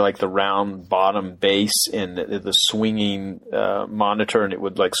they had like the round bottom base and the swinging monitor, and it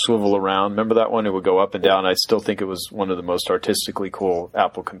would like swivel around? Remember that one? It would go up and down. I still think it was one of the most artistically cool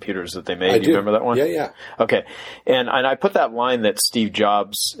Apple computers that they made. Do you remember that one? Yeah. Okay. And I put that line that Steve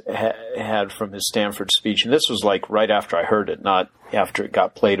Jobs had from his Stanford speech, and this was like right after I heard it, not after it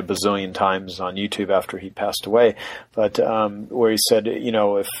got played a bazillion times on YouTube after he passed away, but where he said, you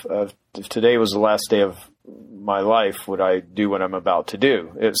know, if today was the last day of my life, would I do what I'm about to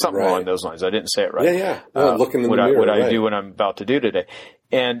do? It's something along those lines. I didn't say it right. Yeah. Look in the mirror. Would I do what I'm about to do today?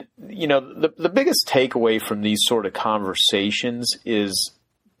 And, you know, the biggest takeaway from these sort of conversations is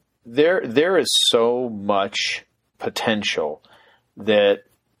there is so much potential that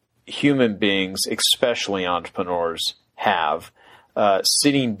human beings, especially entrepreneurs, have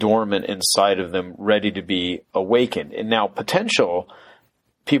sitting dormant inside of them, ready to be awakened. And now potential,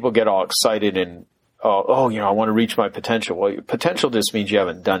 people get all excited and, oh, you know, I want to reach my potential. Well, potential just means you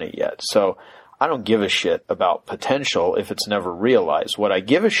haven't done it yet. So I don't give a shit about potential if it's never realized. What I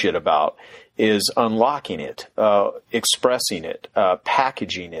give a shit about is unlocking it, expressing it,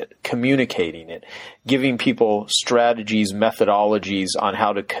 packaging it, communicating it, giving people strategies, methodologies on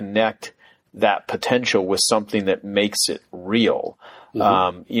how to connect that potential with something that makes it real.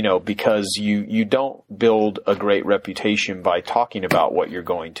 Mm-hmm. You know, because you don't build a great reputation by talking about what you're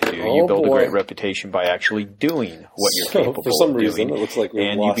going to do. You build a great reputation by actually doing what you're capable for some of reason, doing. It looks like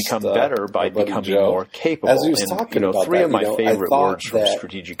and lost, you become better by becoming Joe. more capable. As he was and, talking you know, about three that, of my you know, favorite words from that,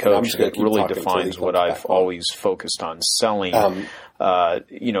 Strategic Coach that really defines what I've always focused on selling,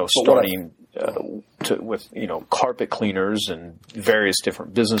 you know, starting with, you know, carpet cleaners and various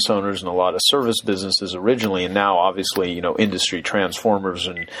different business owners and a lot of service businesses originally, and now obviously, you know, industry transformers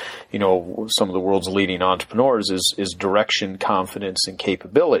and, you know, some of the world's leading entrepreneurs is direction, confidence, and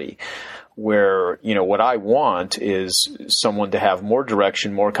capability. Where, you know, what I want is someone to have more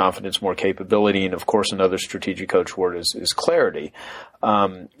direction, more confidence, more capability, and of course another Strategic Coach word is clarity.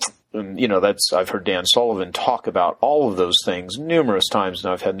 You know, I've heard Dan Sullivan talk about all of those things numerous times,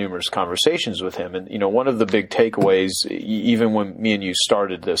 and I've had numerous conversations with him. And, you know, one of the big takeaways, even when me and you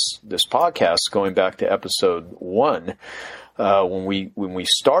started this podcast, going back to episode 1, when we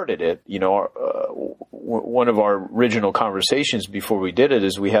started it, you know, one of our original conversations before we did it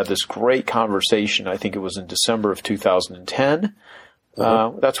is we had this great conversation. I think it was in December of 2010.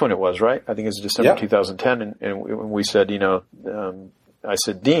 That's when it was, right? I think it was December 2010. And we said, you know, I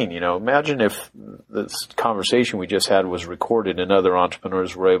said, Dean, you know, imagine if this conversation we just had was recorded and other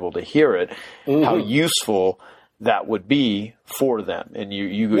entrepreneurs were able to hear it, how useful that would be for them. And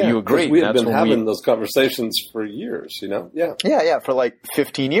you agreed. We had been having those conversations for years, you know? Yeah, for like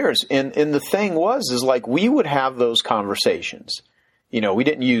 15 years. And the thing is like we would have those conversations. You know, we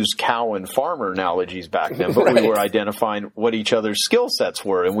didn't use cow and farmer analogies back then, but we were identifying what each other's skill sets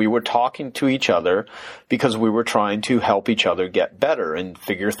were. And we were talking to each other because we were trying to help each other get better and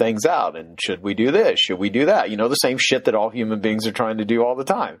figure things out. And should we do this? Should we do that? You know, the same shit that all human beings are trying to do all the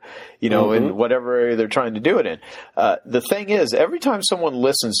time, you know, in whatever area they're trying to do it in. The thing is, every time someone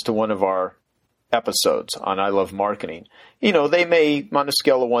listens to one of our episodes on I Love Marketing, you know, they may, on a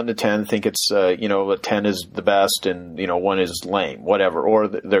scale of 1 to 10, think it's, you know, a 10 is the best and, you know, 1 is lame, whatever, or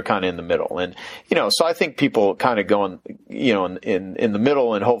they're kind of in the middle. And, you know, so I think people kind of go you know, in the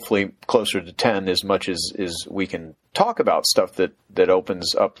middle and hopefully closer to 10 as much as we can talk about stuff that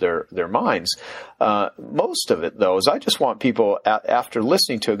opens up their minds. Most of it, though, is I just want people after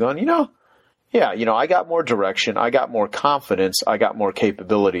listening to it going, you know, yeah, you know, I got more direction, I got more confidence, I got more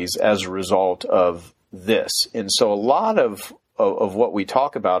capabilities as a result of this. And so a lot of what we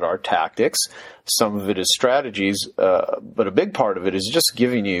talk about are tactics. Some of it is strategies, but a big part of it is just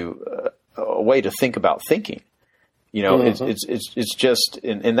giving you a way to think about thinking. You know, it's just,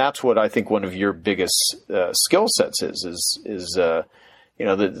 and that's what I think one of your biggest skill sets is you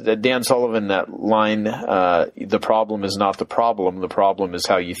know, that Dan Sullivan, that line, the problem is not the problem is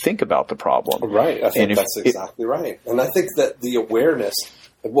how you think about the problem. Right. I think that's exactly right. And I think that the awareness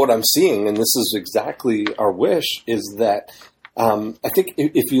of what I'm seeing, and this is exactly our wish, is that I think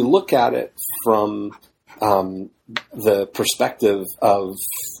if you look at it from the perspective of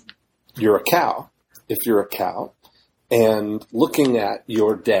you're a cow, if you're a cow, and looking at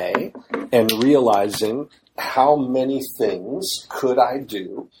your day and realizing how many things could I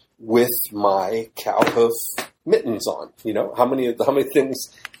do with my cow hoof mittens on? You know, how many things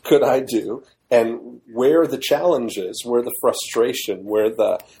could I do? And where the challenge is, where the frustration, where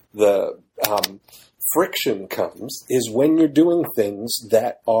the friction comes, is when you're doing things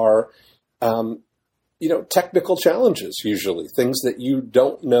that are, you know, technical challenges, usually things that you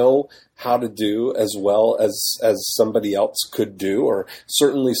don't know how to do as well as somebody else could do, or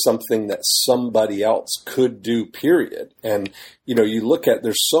certainly something that somebody else could do, period. And, you know, you look at,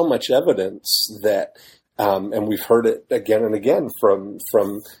 there's so much evidence that, and we've heard it again and again from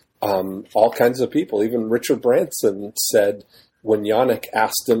all kinds of people. Even Richard Branson said, when Yannick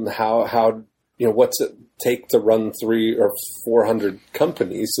asked him how, you know, what's it take to run 300 or 400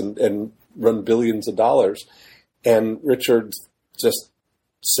 companies and run billions of dollars. And Richard just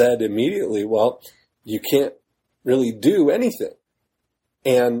said immediately, well, you can't really do anything.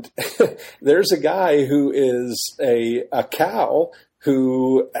 And there's a guy who is a cow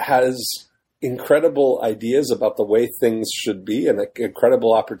who has incredible ideas about the way things should be, and an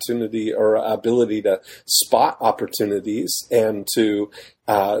incredible opportunity or ability to spot opportunities and to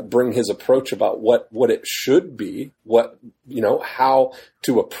bring his approach about what it should be, what, you know, how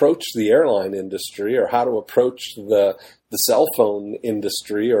to approach the airline industry, or how to approach the cell phone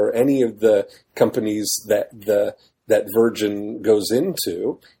industry, or any of the companies that Virgin goes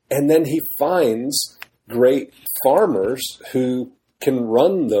into. And then he finds great farmers who can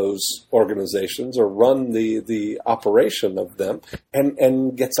run those organizations or run the operation of them,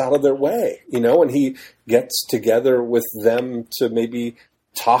 and gets out of their way, you know, and he gets together with them to maybe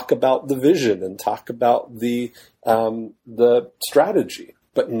talk about the vision and talk about the strategy,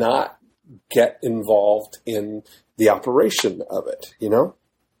 but not get involved in the operation of it, you know?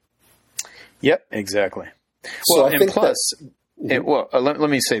 Yep, exactly. So well, and plus, let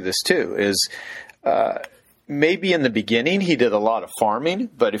me say this too, is, maybe in the beginning he did a lot of farming,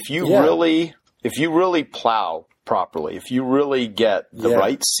 but if you really plow properly, if you really get the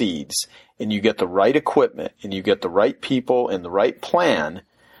right seeds, and you get the right equipment, and you get the right people and the right plan,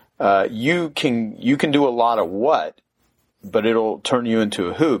 you can do a lot of what, but it'll turn you into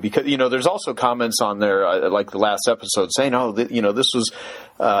a who. Because, you know, there's also comments on there, like the last episode, saying, you know, this was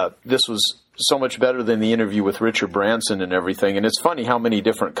so much better than the interview with Richard Branson and everything. And it's funny how many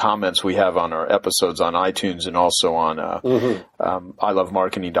different comments we have on our episodes on iTunes, and also on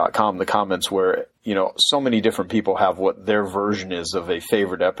ilovemarketing.com, the comments where, you know, so many different people have what their version is of a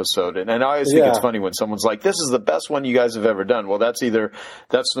favorite episode. And I always think it's funny when someone's like, this is the best one you guys have ever done. Well, that's the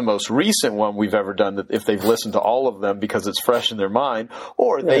most recent one we've ever done, that if they've listened to all of them because it's fresh in their mind,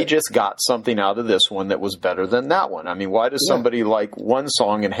 or they just got something out of this one that was better than that one. I mean, why does somebody like one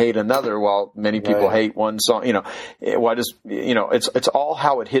song and hate another, while many people hate one song? You know, why does, you know, it's all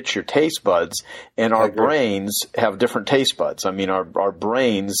how it hits your taste buds, and our brains have different taste buds. I mean, our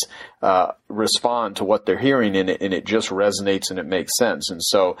brains respond to what they're hearing, and it just resonates, and it makes sense. And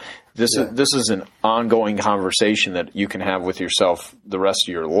so this is an ongoing conversation that you can have with yourself the rest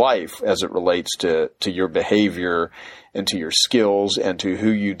of your life, as it relates to your behavior and to your skills and to who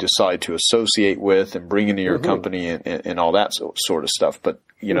you decide to associate with and bring into your company and all that sort of stuff. But,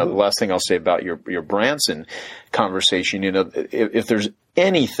 you know, the last thing I'll say about your Branson conversation, you know, if there's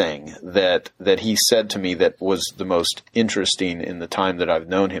anything that he said to me that was the most interesting in the time that I've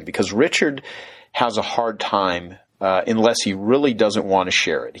known him, because Richard has a hard time, unless he really doesn't want to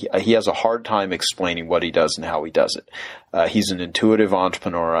share it. He has a hard time explaining what he does and how he does it. He's an intuitive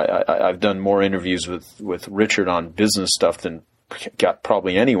entrepreneur. I've done more interviews with Richard on business stuff than got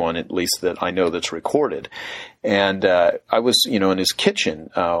probably anyone, at least that I know, that's recorded. And I was, you know, in his kitchen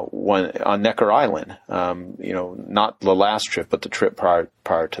on Necker Island, you know, not the last trip, but the trip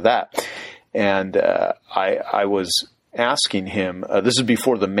prior to that. And I was asking him, this is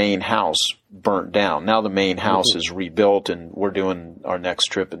before the main house burnt down. Now the main house is rebuilt, and we're doing our next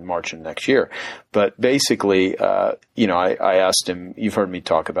trip in March of next year. But basically, you know, I asked him, you've heard me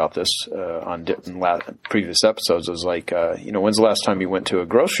talk about this on previous episodes. I was like, you know, when's the last time you went to a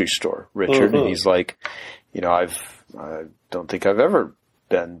grocery store, Richard? And he's like, you know, I don't think I've ever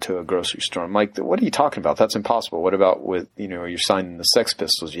been to a grocery store. I'm like, what are you talking about? That's impossible. What about with, you're signing the Sex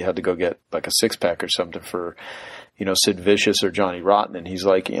Pistols? You had to go get like a 6-pack or something for, Sid Vicious or Johnny Rotten. And he's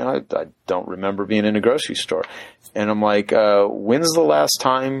like, I don't remember being in a grocery store. And I'm like, when's the last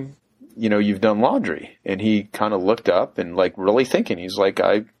time, you've done laundry? And he kind of looked up and like really thinking, he's like,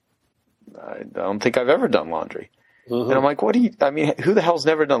 I don't think I've ever done laundry. Mm-hmm. And I'm like, who the hell's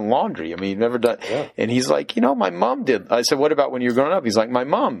never done laundry? You've never done, And he's like, my mom did. I said, what about when you were growing up? He's like, my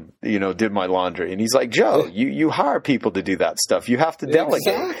mom, did my laundry. And he's like, Joe, you hire people to do that stuff. You have to delegate.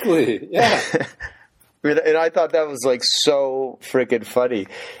 Exactly. Yeah. And I thought that was like so freaking funny.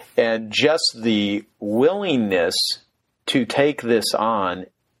 And just the willingness to take this on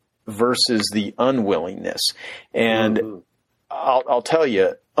versus the unwillingness. And I'll tell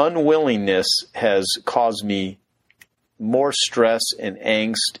you, unwillingness has caused me more stress and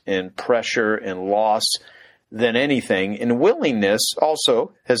angst and pressure and loss than anything. And willingness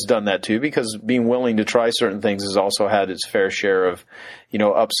also has done that too, because being willing to try certain things has also had its fair share of,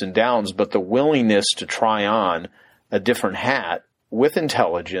 ups and downs. But the willingness to try on a different hat with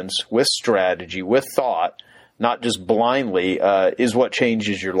intelligence, with strategy, with thought, not just blindly, is what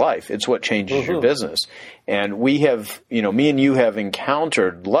changes your life. It's what changes your business. And we have, me and you have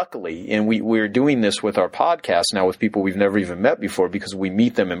encountered, luckily, and we're doing this with our podcast now with people we've never even met before, because we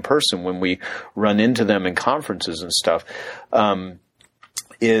meet them in person when we run into them in conferences and stuff,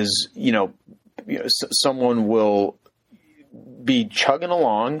 someone will be chugging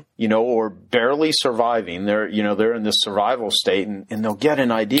along, or barely surviving. They're in this survival state, and they'll get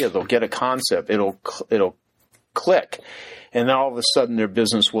an idea, they'll get a concept, it'll click, and then all of a sudden their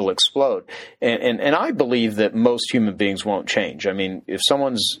business will explode. And I believe that most human beings won't change. I mean, if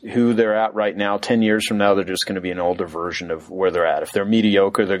someone's who they're at right now, 10 years from now, they're just going to be an older version of where they're at. If they're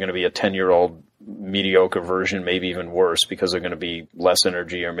mediocre, they're going to be a 10-year-old mediocre version, maybe even worse, because they're going to be less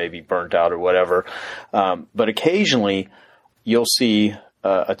energy or maybe burnt out or whatever. But occasionally you'll see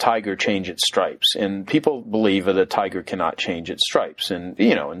a tiger change its stripes, and people believe that a tiger cannot change its stripes. And,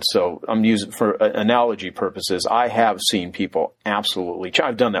 and so I'm using for analogy purposes. I have seen people absolutely,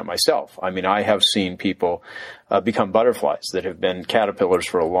 I've done that myself. I have seen people become butterflies that have been caterpillars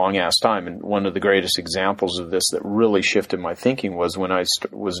for a long ass time. And one of the greatest examples of this that really shifted my thinking was when I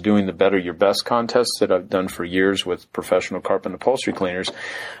was doing the Better Your Best contest that I've done for years with professional carpet and upholstery cleaners.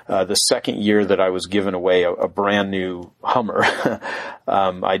 The second year that I was giving away a brand new Hummer,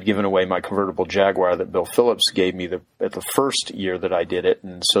 I'd given away my convertible Jaguar that Bill Phillips gave me at the first year that I did it.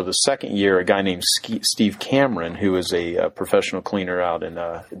 And so the second year, a guy named Steve Cameron, who is a professional cleaner out in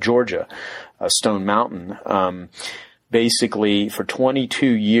Georgia, Stone Mountain, basically for 22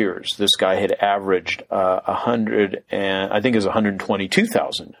 years, this guy had averaged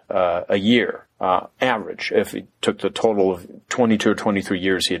 $122,000 a year average. If he took the total of 22 or 23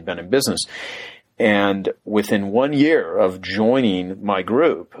 years he had been in business. And within 1 year of joining my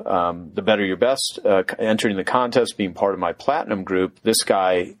group, the Better Your Best, entering the contest, being part of my platinum group, this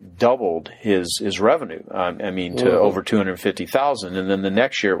guy doubled his revenue. To over 250,000. And then the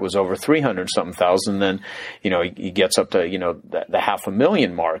next year it was over 300-something thousand. Then, he gets up to, the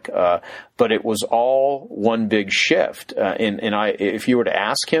 $500,000 mark. But it was all one big shift. If you were to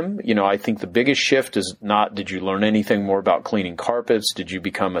ask him, I think the biggest shift is not, did you learn anything more about cleaning carpets? Did you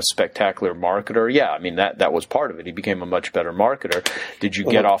become a spectacular marketer? Yeah, that was part of it. He became a much better marketer. Did you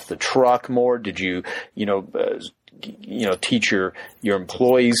get off the truck more? Did you, teach your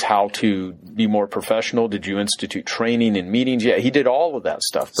employees how to be more professional? Did you institute training and meetings? Yeah, he did all of that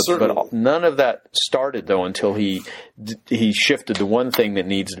stuff. But none of that started, though, until he shifted the one thing that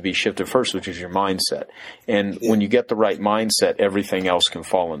needs to be shifted first, which is your mindset. And when you get the right mindset, everything else can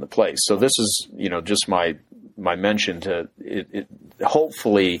fall into place. So this is, just my mention to it.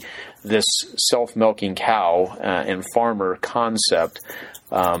 Hopefully this self-milking cow and farmer concept,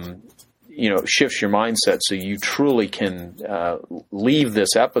 shifts your mindset so you truly can leave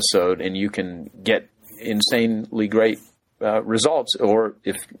this episode and you can get insanely great results. Or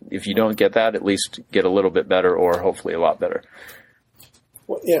if you don't get that, at least get a little bit better, or hopefully a lot better.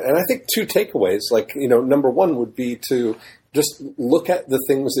 Well, yeah, and I think two takeaways, number one would be to just look at the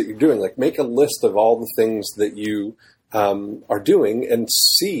things that you're doing, like make a list of all the things that you are doing and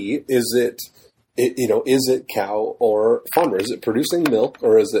see, is it cow or farmer? Is it producing milk,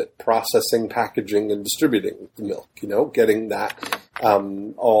 or is it processing, packaging, and distributing the milk? Getting that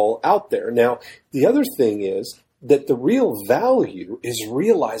all out there. Now, the other thing is that the real value is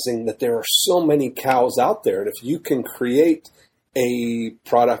realizing that there are so many cows out there, and if you can create a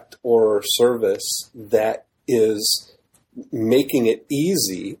product or service that is making it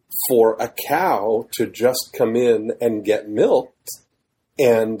easy for a cow to just come in and get milked,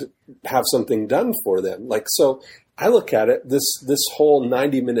 and have something done for them. Like, so I look at it, this whole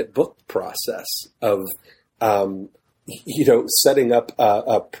 90-minute book process of, setting up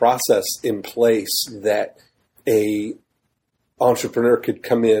a process in place that a entrepreneur could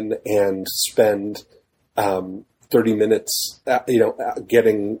come in and spend 30 minutes,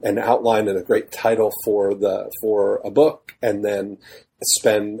 getting an outline and a great title for a book, and then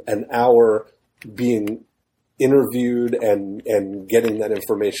spend an hour being interviewed and getting that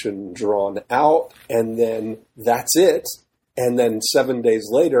information drawn out, and then that's it. And then 7 days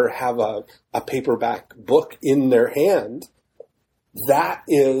later, have a paperback book in their hand. That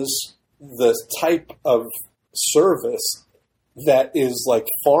is the type of service that is like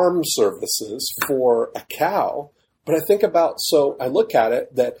farm services for a cow. But I look at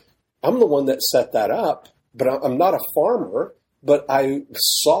it that I'm the one that set that up, but I'm not a farmer. But I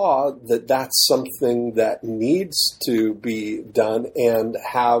saw that that's something that needs to be done, and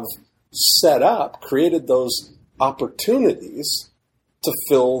have created those opportunities to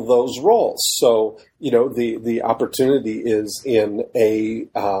fill those roles. So, the opportunity is in a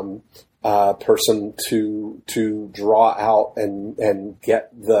person to draw out and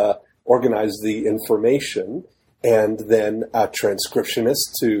organize the information, and then a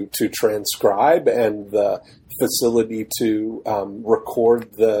transcriptionist to transcribe, and the facility to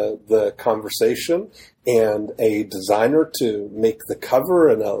record the conversation, and a designer to make the cover,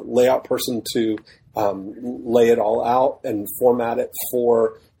 and a layout person to lay it all out and format it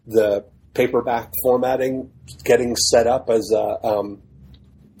for the paperback formatting, getting set up as a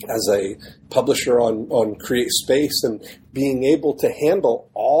publisher on CreateSpace, and being able to handle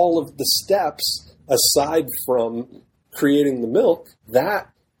all of the steps aside from creating the milk.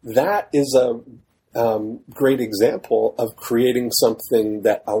 That is a great example of creating something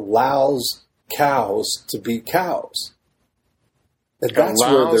that allows cows to be cows. And that's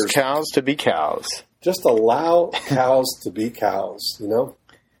allows where there's cows to be cows. Just allow cows to be cows, Well,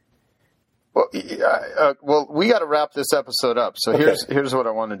 we got to wrap this episode up. So here's what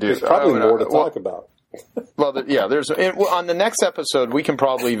I want to do. There's probably more to talk about. Well, on the next episode, we can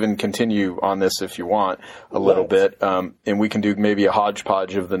probably even continue on this if you want a little bit. And we can do maybe a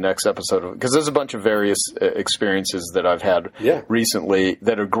hodgepodge of the next episode, because there's a bunch of various experiences that I've had recently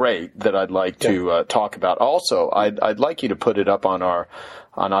that are great that I'd like to talk about. Also, I'd like you to put it up on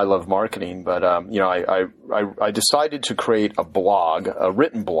I Love Marketing, but I decided to create a blog, a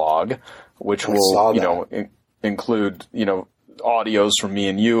written blog, which will include audios from me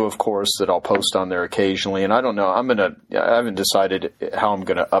and you, of course, that I'll post on there occasionally. And I don't know, I haven't decided how I'm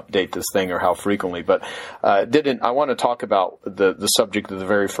going to update this thing or how frequently, but I want to talk about the subject of the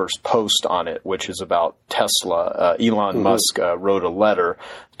very first post on it, which is about Tesla. Elon Musk wrote a letter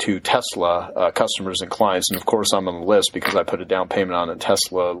to Tesla customers and clients. And of course, I'm on the list because I put a down payment on a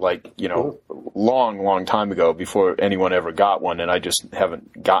Tesla long time ago, before anyone ever got one. And I just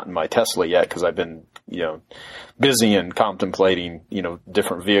haven't gotten my Tesla yet because I've been, busy and contemplating,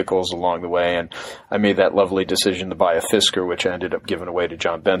 different vehicles along the way. And I made that lovely decision to buy a Fisker, which I ended up giving away to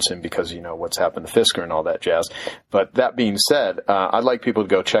John Benson because, what's happened to Fisker and all that jazz. But that being said, I'd like people to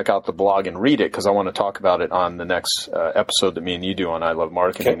go check out the blog and read it, because I want to talk about it on the next episode that me and you do on I Love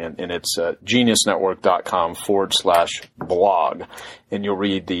Marketing. Okay. And it's geniusnetwork.com/blog. And you'll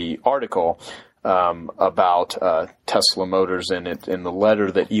read the article about Tesla Motors in the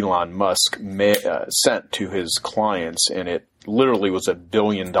letter that Elon Musk sent to his clients, and it literally was $1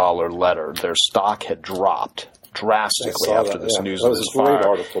 billion letter. Their stock had dropped drastically after this news was fired. That was a great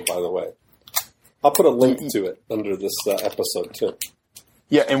article, by the way. I'll put a link to it under this episode too.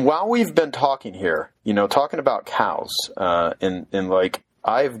 Yeah, and while we've been talking here, talking about cows,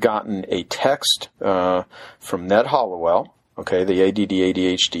 I've gotten a text from Ned Hollowell. Okay, the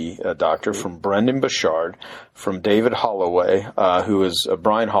ADD/ADHD doctor, from Brendan Bouchard, from David Holloway, who is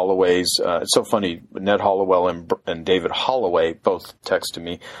Brian Holloway's. It's so funny, Ned Hollowell and David Holloway both texted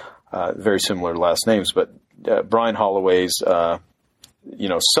me, very similar last names, but Brian Holloway's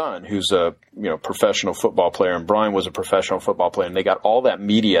son, who's a professional football player, and Brian was a professional football player, and they got all that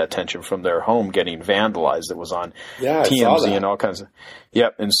media attention from their home getting vandalized that was on TMZ and all kinds of.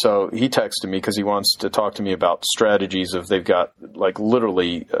 Yep, and so he texted me because he wants to talk to me about strategies of they've got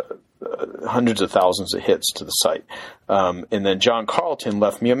literally hundreds of thousands of hits to the site. And then John Carlton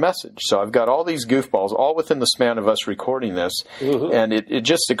left me a message. So I've got all these goofballs all within the span of us recording this, and it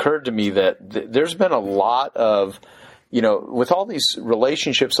just occurred to me that there's been a lot of with all these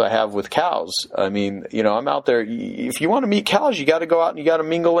relationships I have with cows, I'm out there. If you want to meet cows, you got to go out and you got to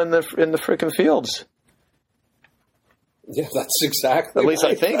mingle in the frickin' fields. Yeah, that's exactly. At least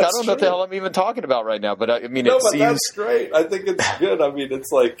right. I think. That's I don't know what the hell I'm even talking about right now, but I mean, no, it but seems that's great. I think it's good. I mean,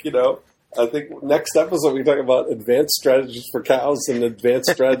 it's like, I think next episode we talk about advanced strategies for cows and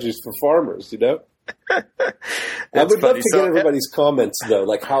advanced strategies for farmers. I would love to get everybody's comments though,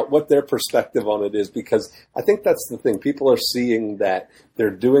 like what their perspective on it is, because I think that's the thing. People are seeing that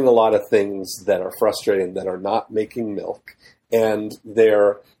they're doing a lot of things that are frustrating, that are not making milk, and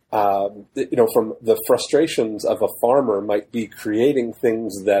they're from the frustrations of a farmer might be creating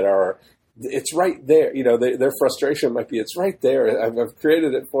things that are, it's right there. Their frustration might be, it's right there. I've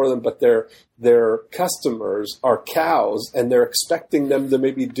created it for them, but their customers are cows, and they're expecting them to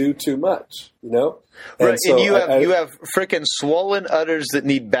maybe do too much. Right, so and you have frickin' swollen udders that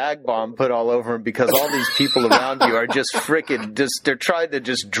need bag balm put all over them because all these people around you are just they're trying to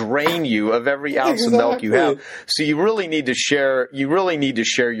just drain you of every ounce of milk you have. So you really need to share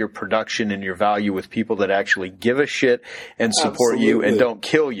your production and your value with people that actually give a shit and support you and don't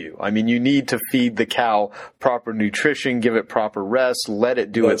kill you. I mean, you need to feed the cow proper nutrition, give it proper rest, let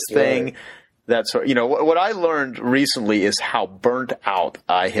it do its thing. Right. That's what I learned recently is how burnt out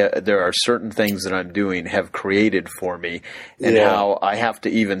there are certain things that I'm doing have created for me, and how I have to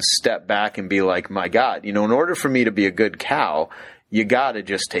even step back and be like, my God, in order for me to be a good cow, you got to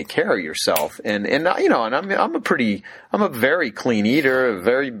just take care of yourself. And I'm a very clean eater,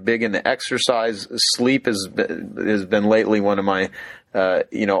 very big into exercise. Sleep has been lately one of my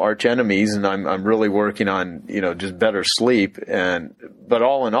arch enemies, and I'm really working on just better sleep. But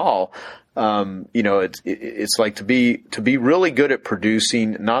all in all, it's like to be really good at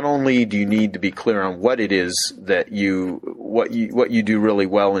producing. Not only do you need to be clear on what it is that what you do really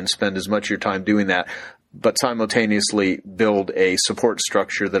well and spend as much of your time doing that, but simultaneously build a support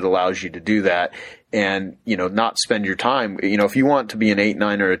structure that allows you to do that, and not spend your time. If you want to be an 8,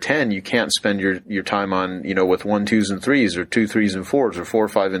 9, or a 10, you can't spend your time on with 1, 2s, and 3s, or 2, 3s, and 4s, or 4,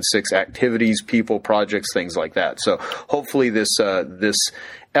 5, and 6 activities, people, projects, things like that. So hopefully this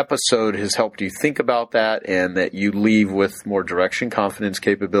episode has helped you think about that, and that you leave with more direction, confidence,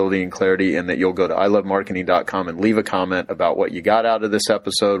 capability, and clarity, and that you'll go to ilovemarketing.com and leave a comment about what you got out of this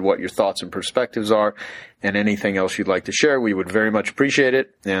episode, what your thoughts and perspectives are, and anything else you'd like to share. We would very much appreciate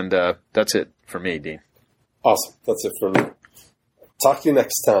it. And that's it for me, Dean. Awesome. That's it for me. Talk to you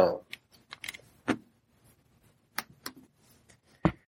next time.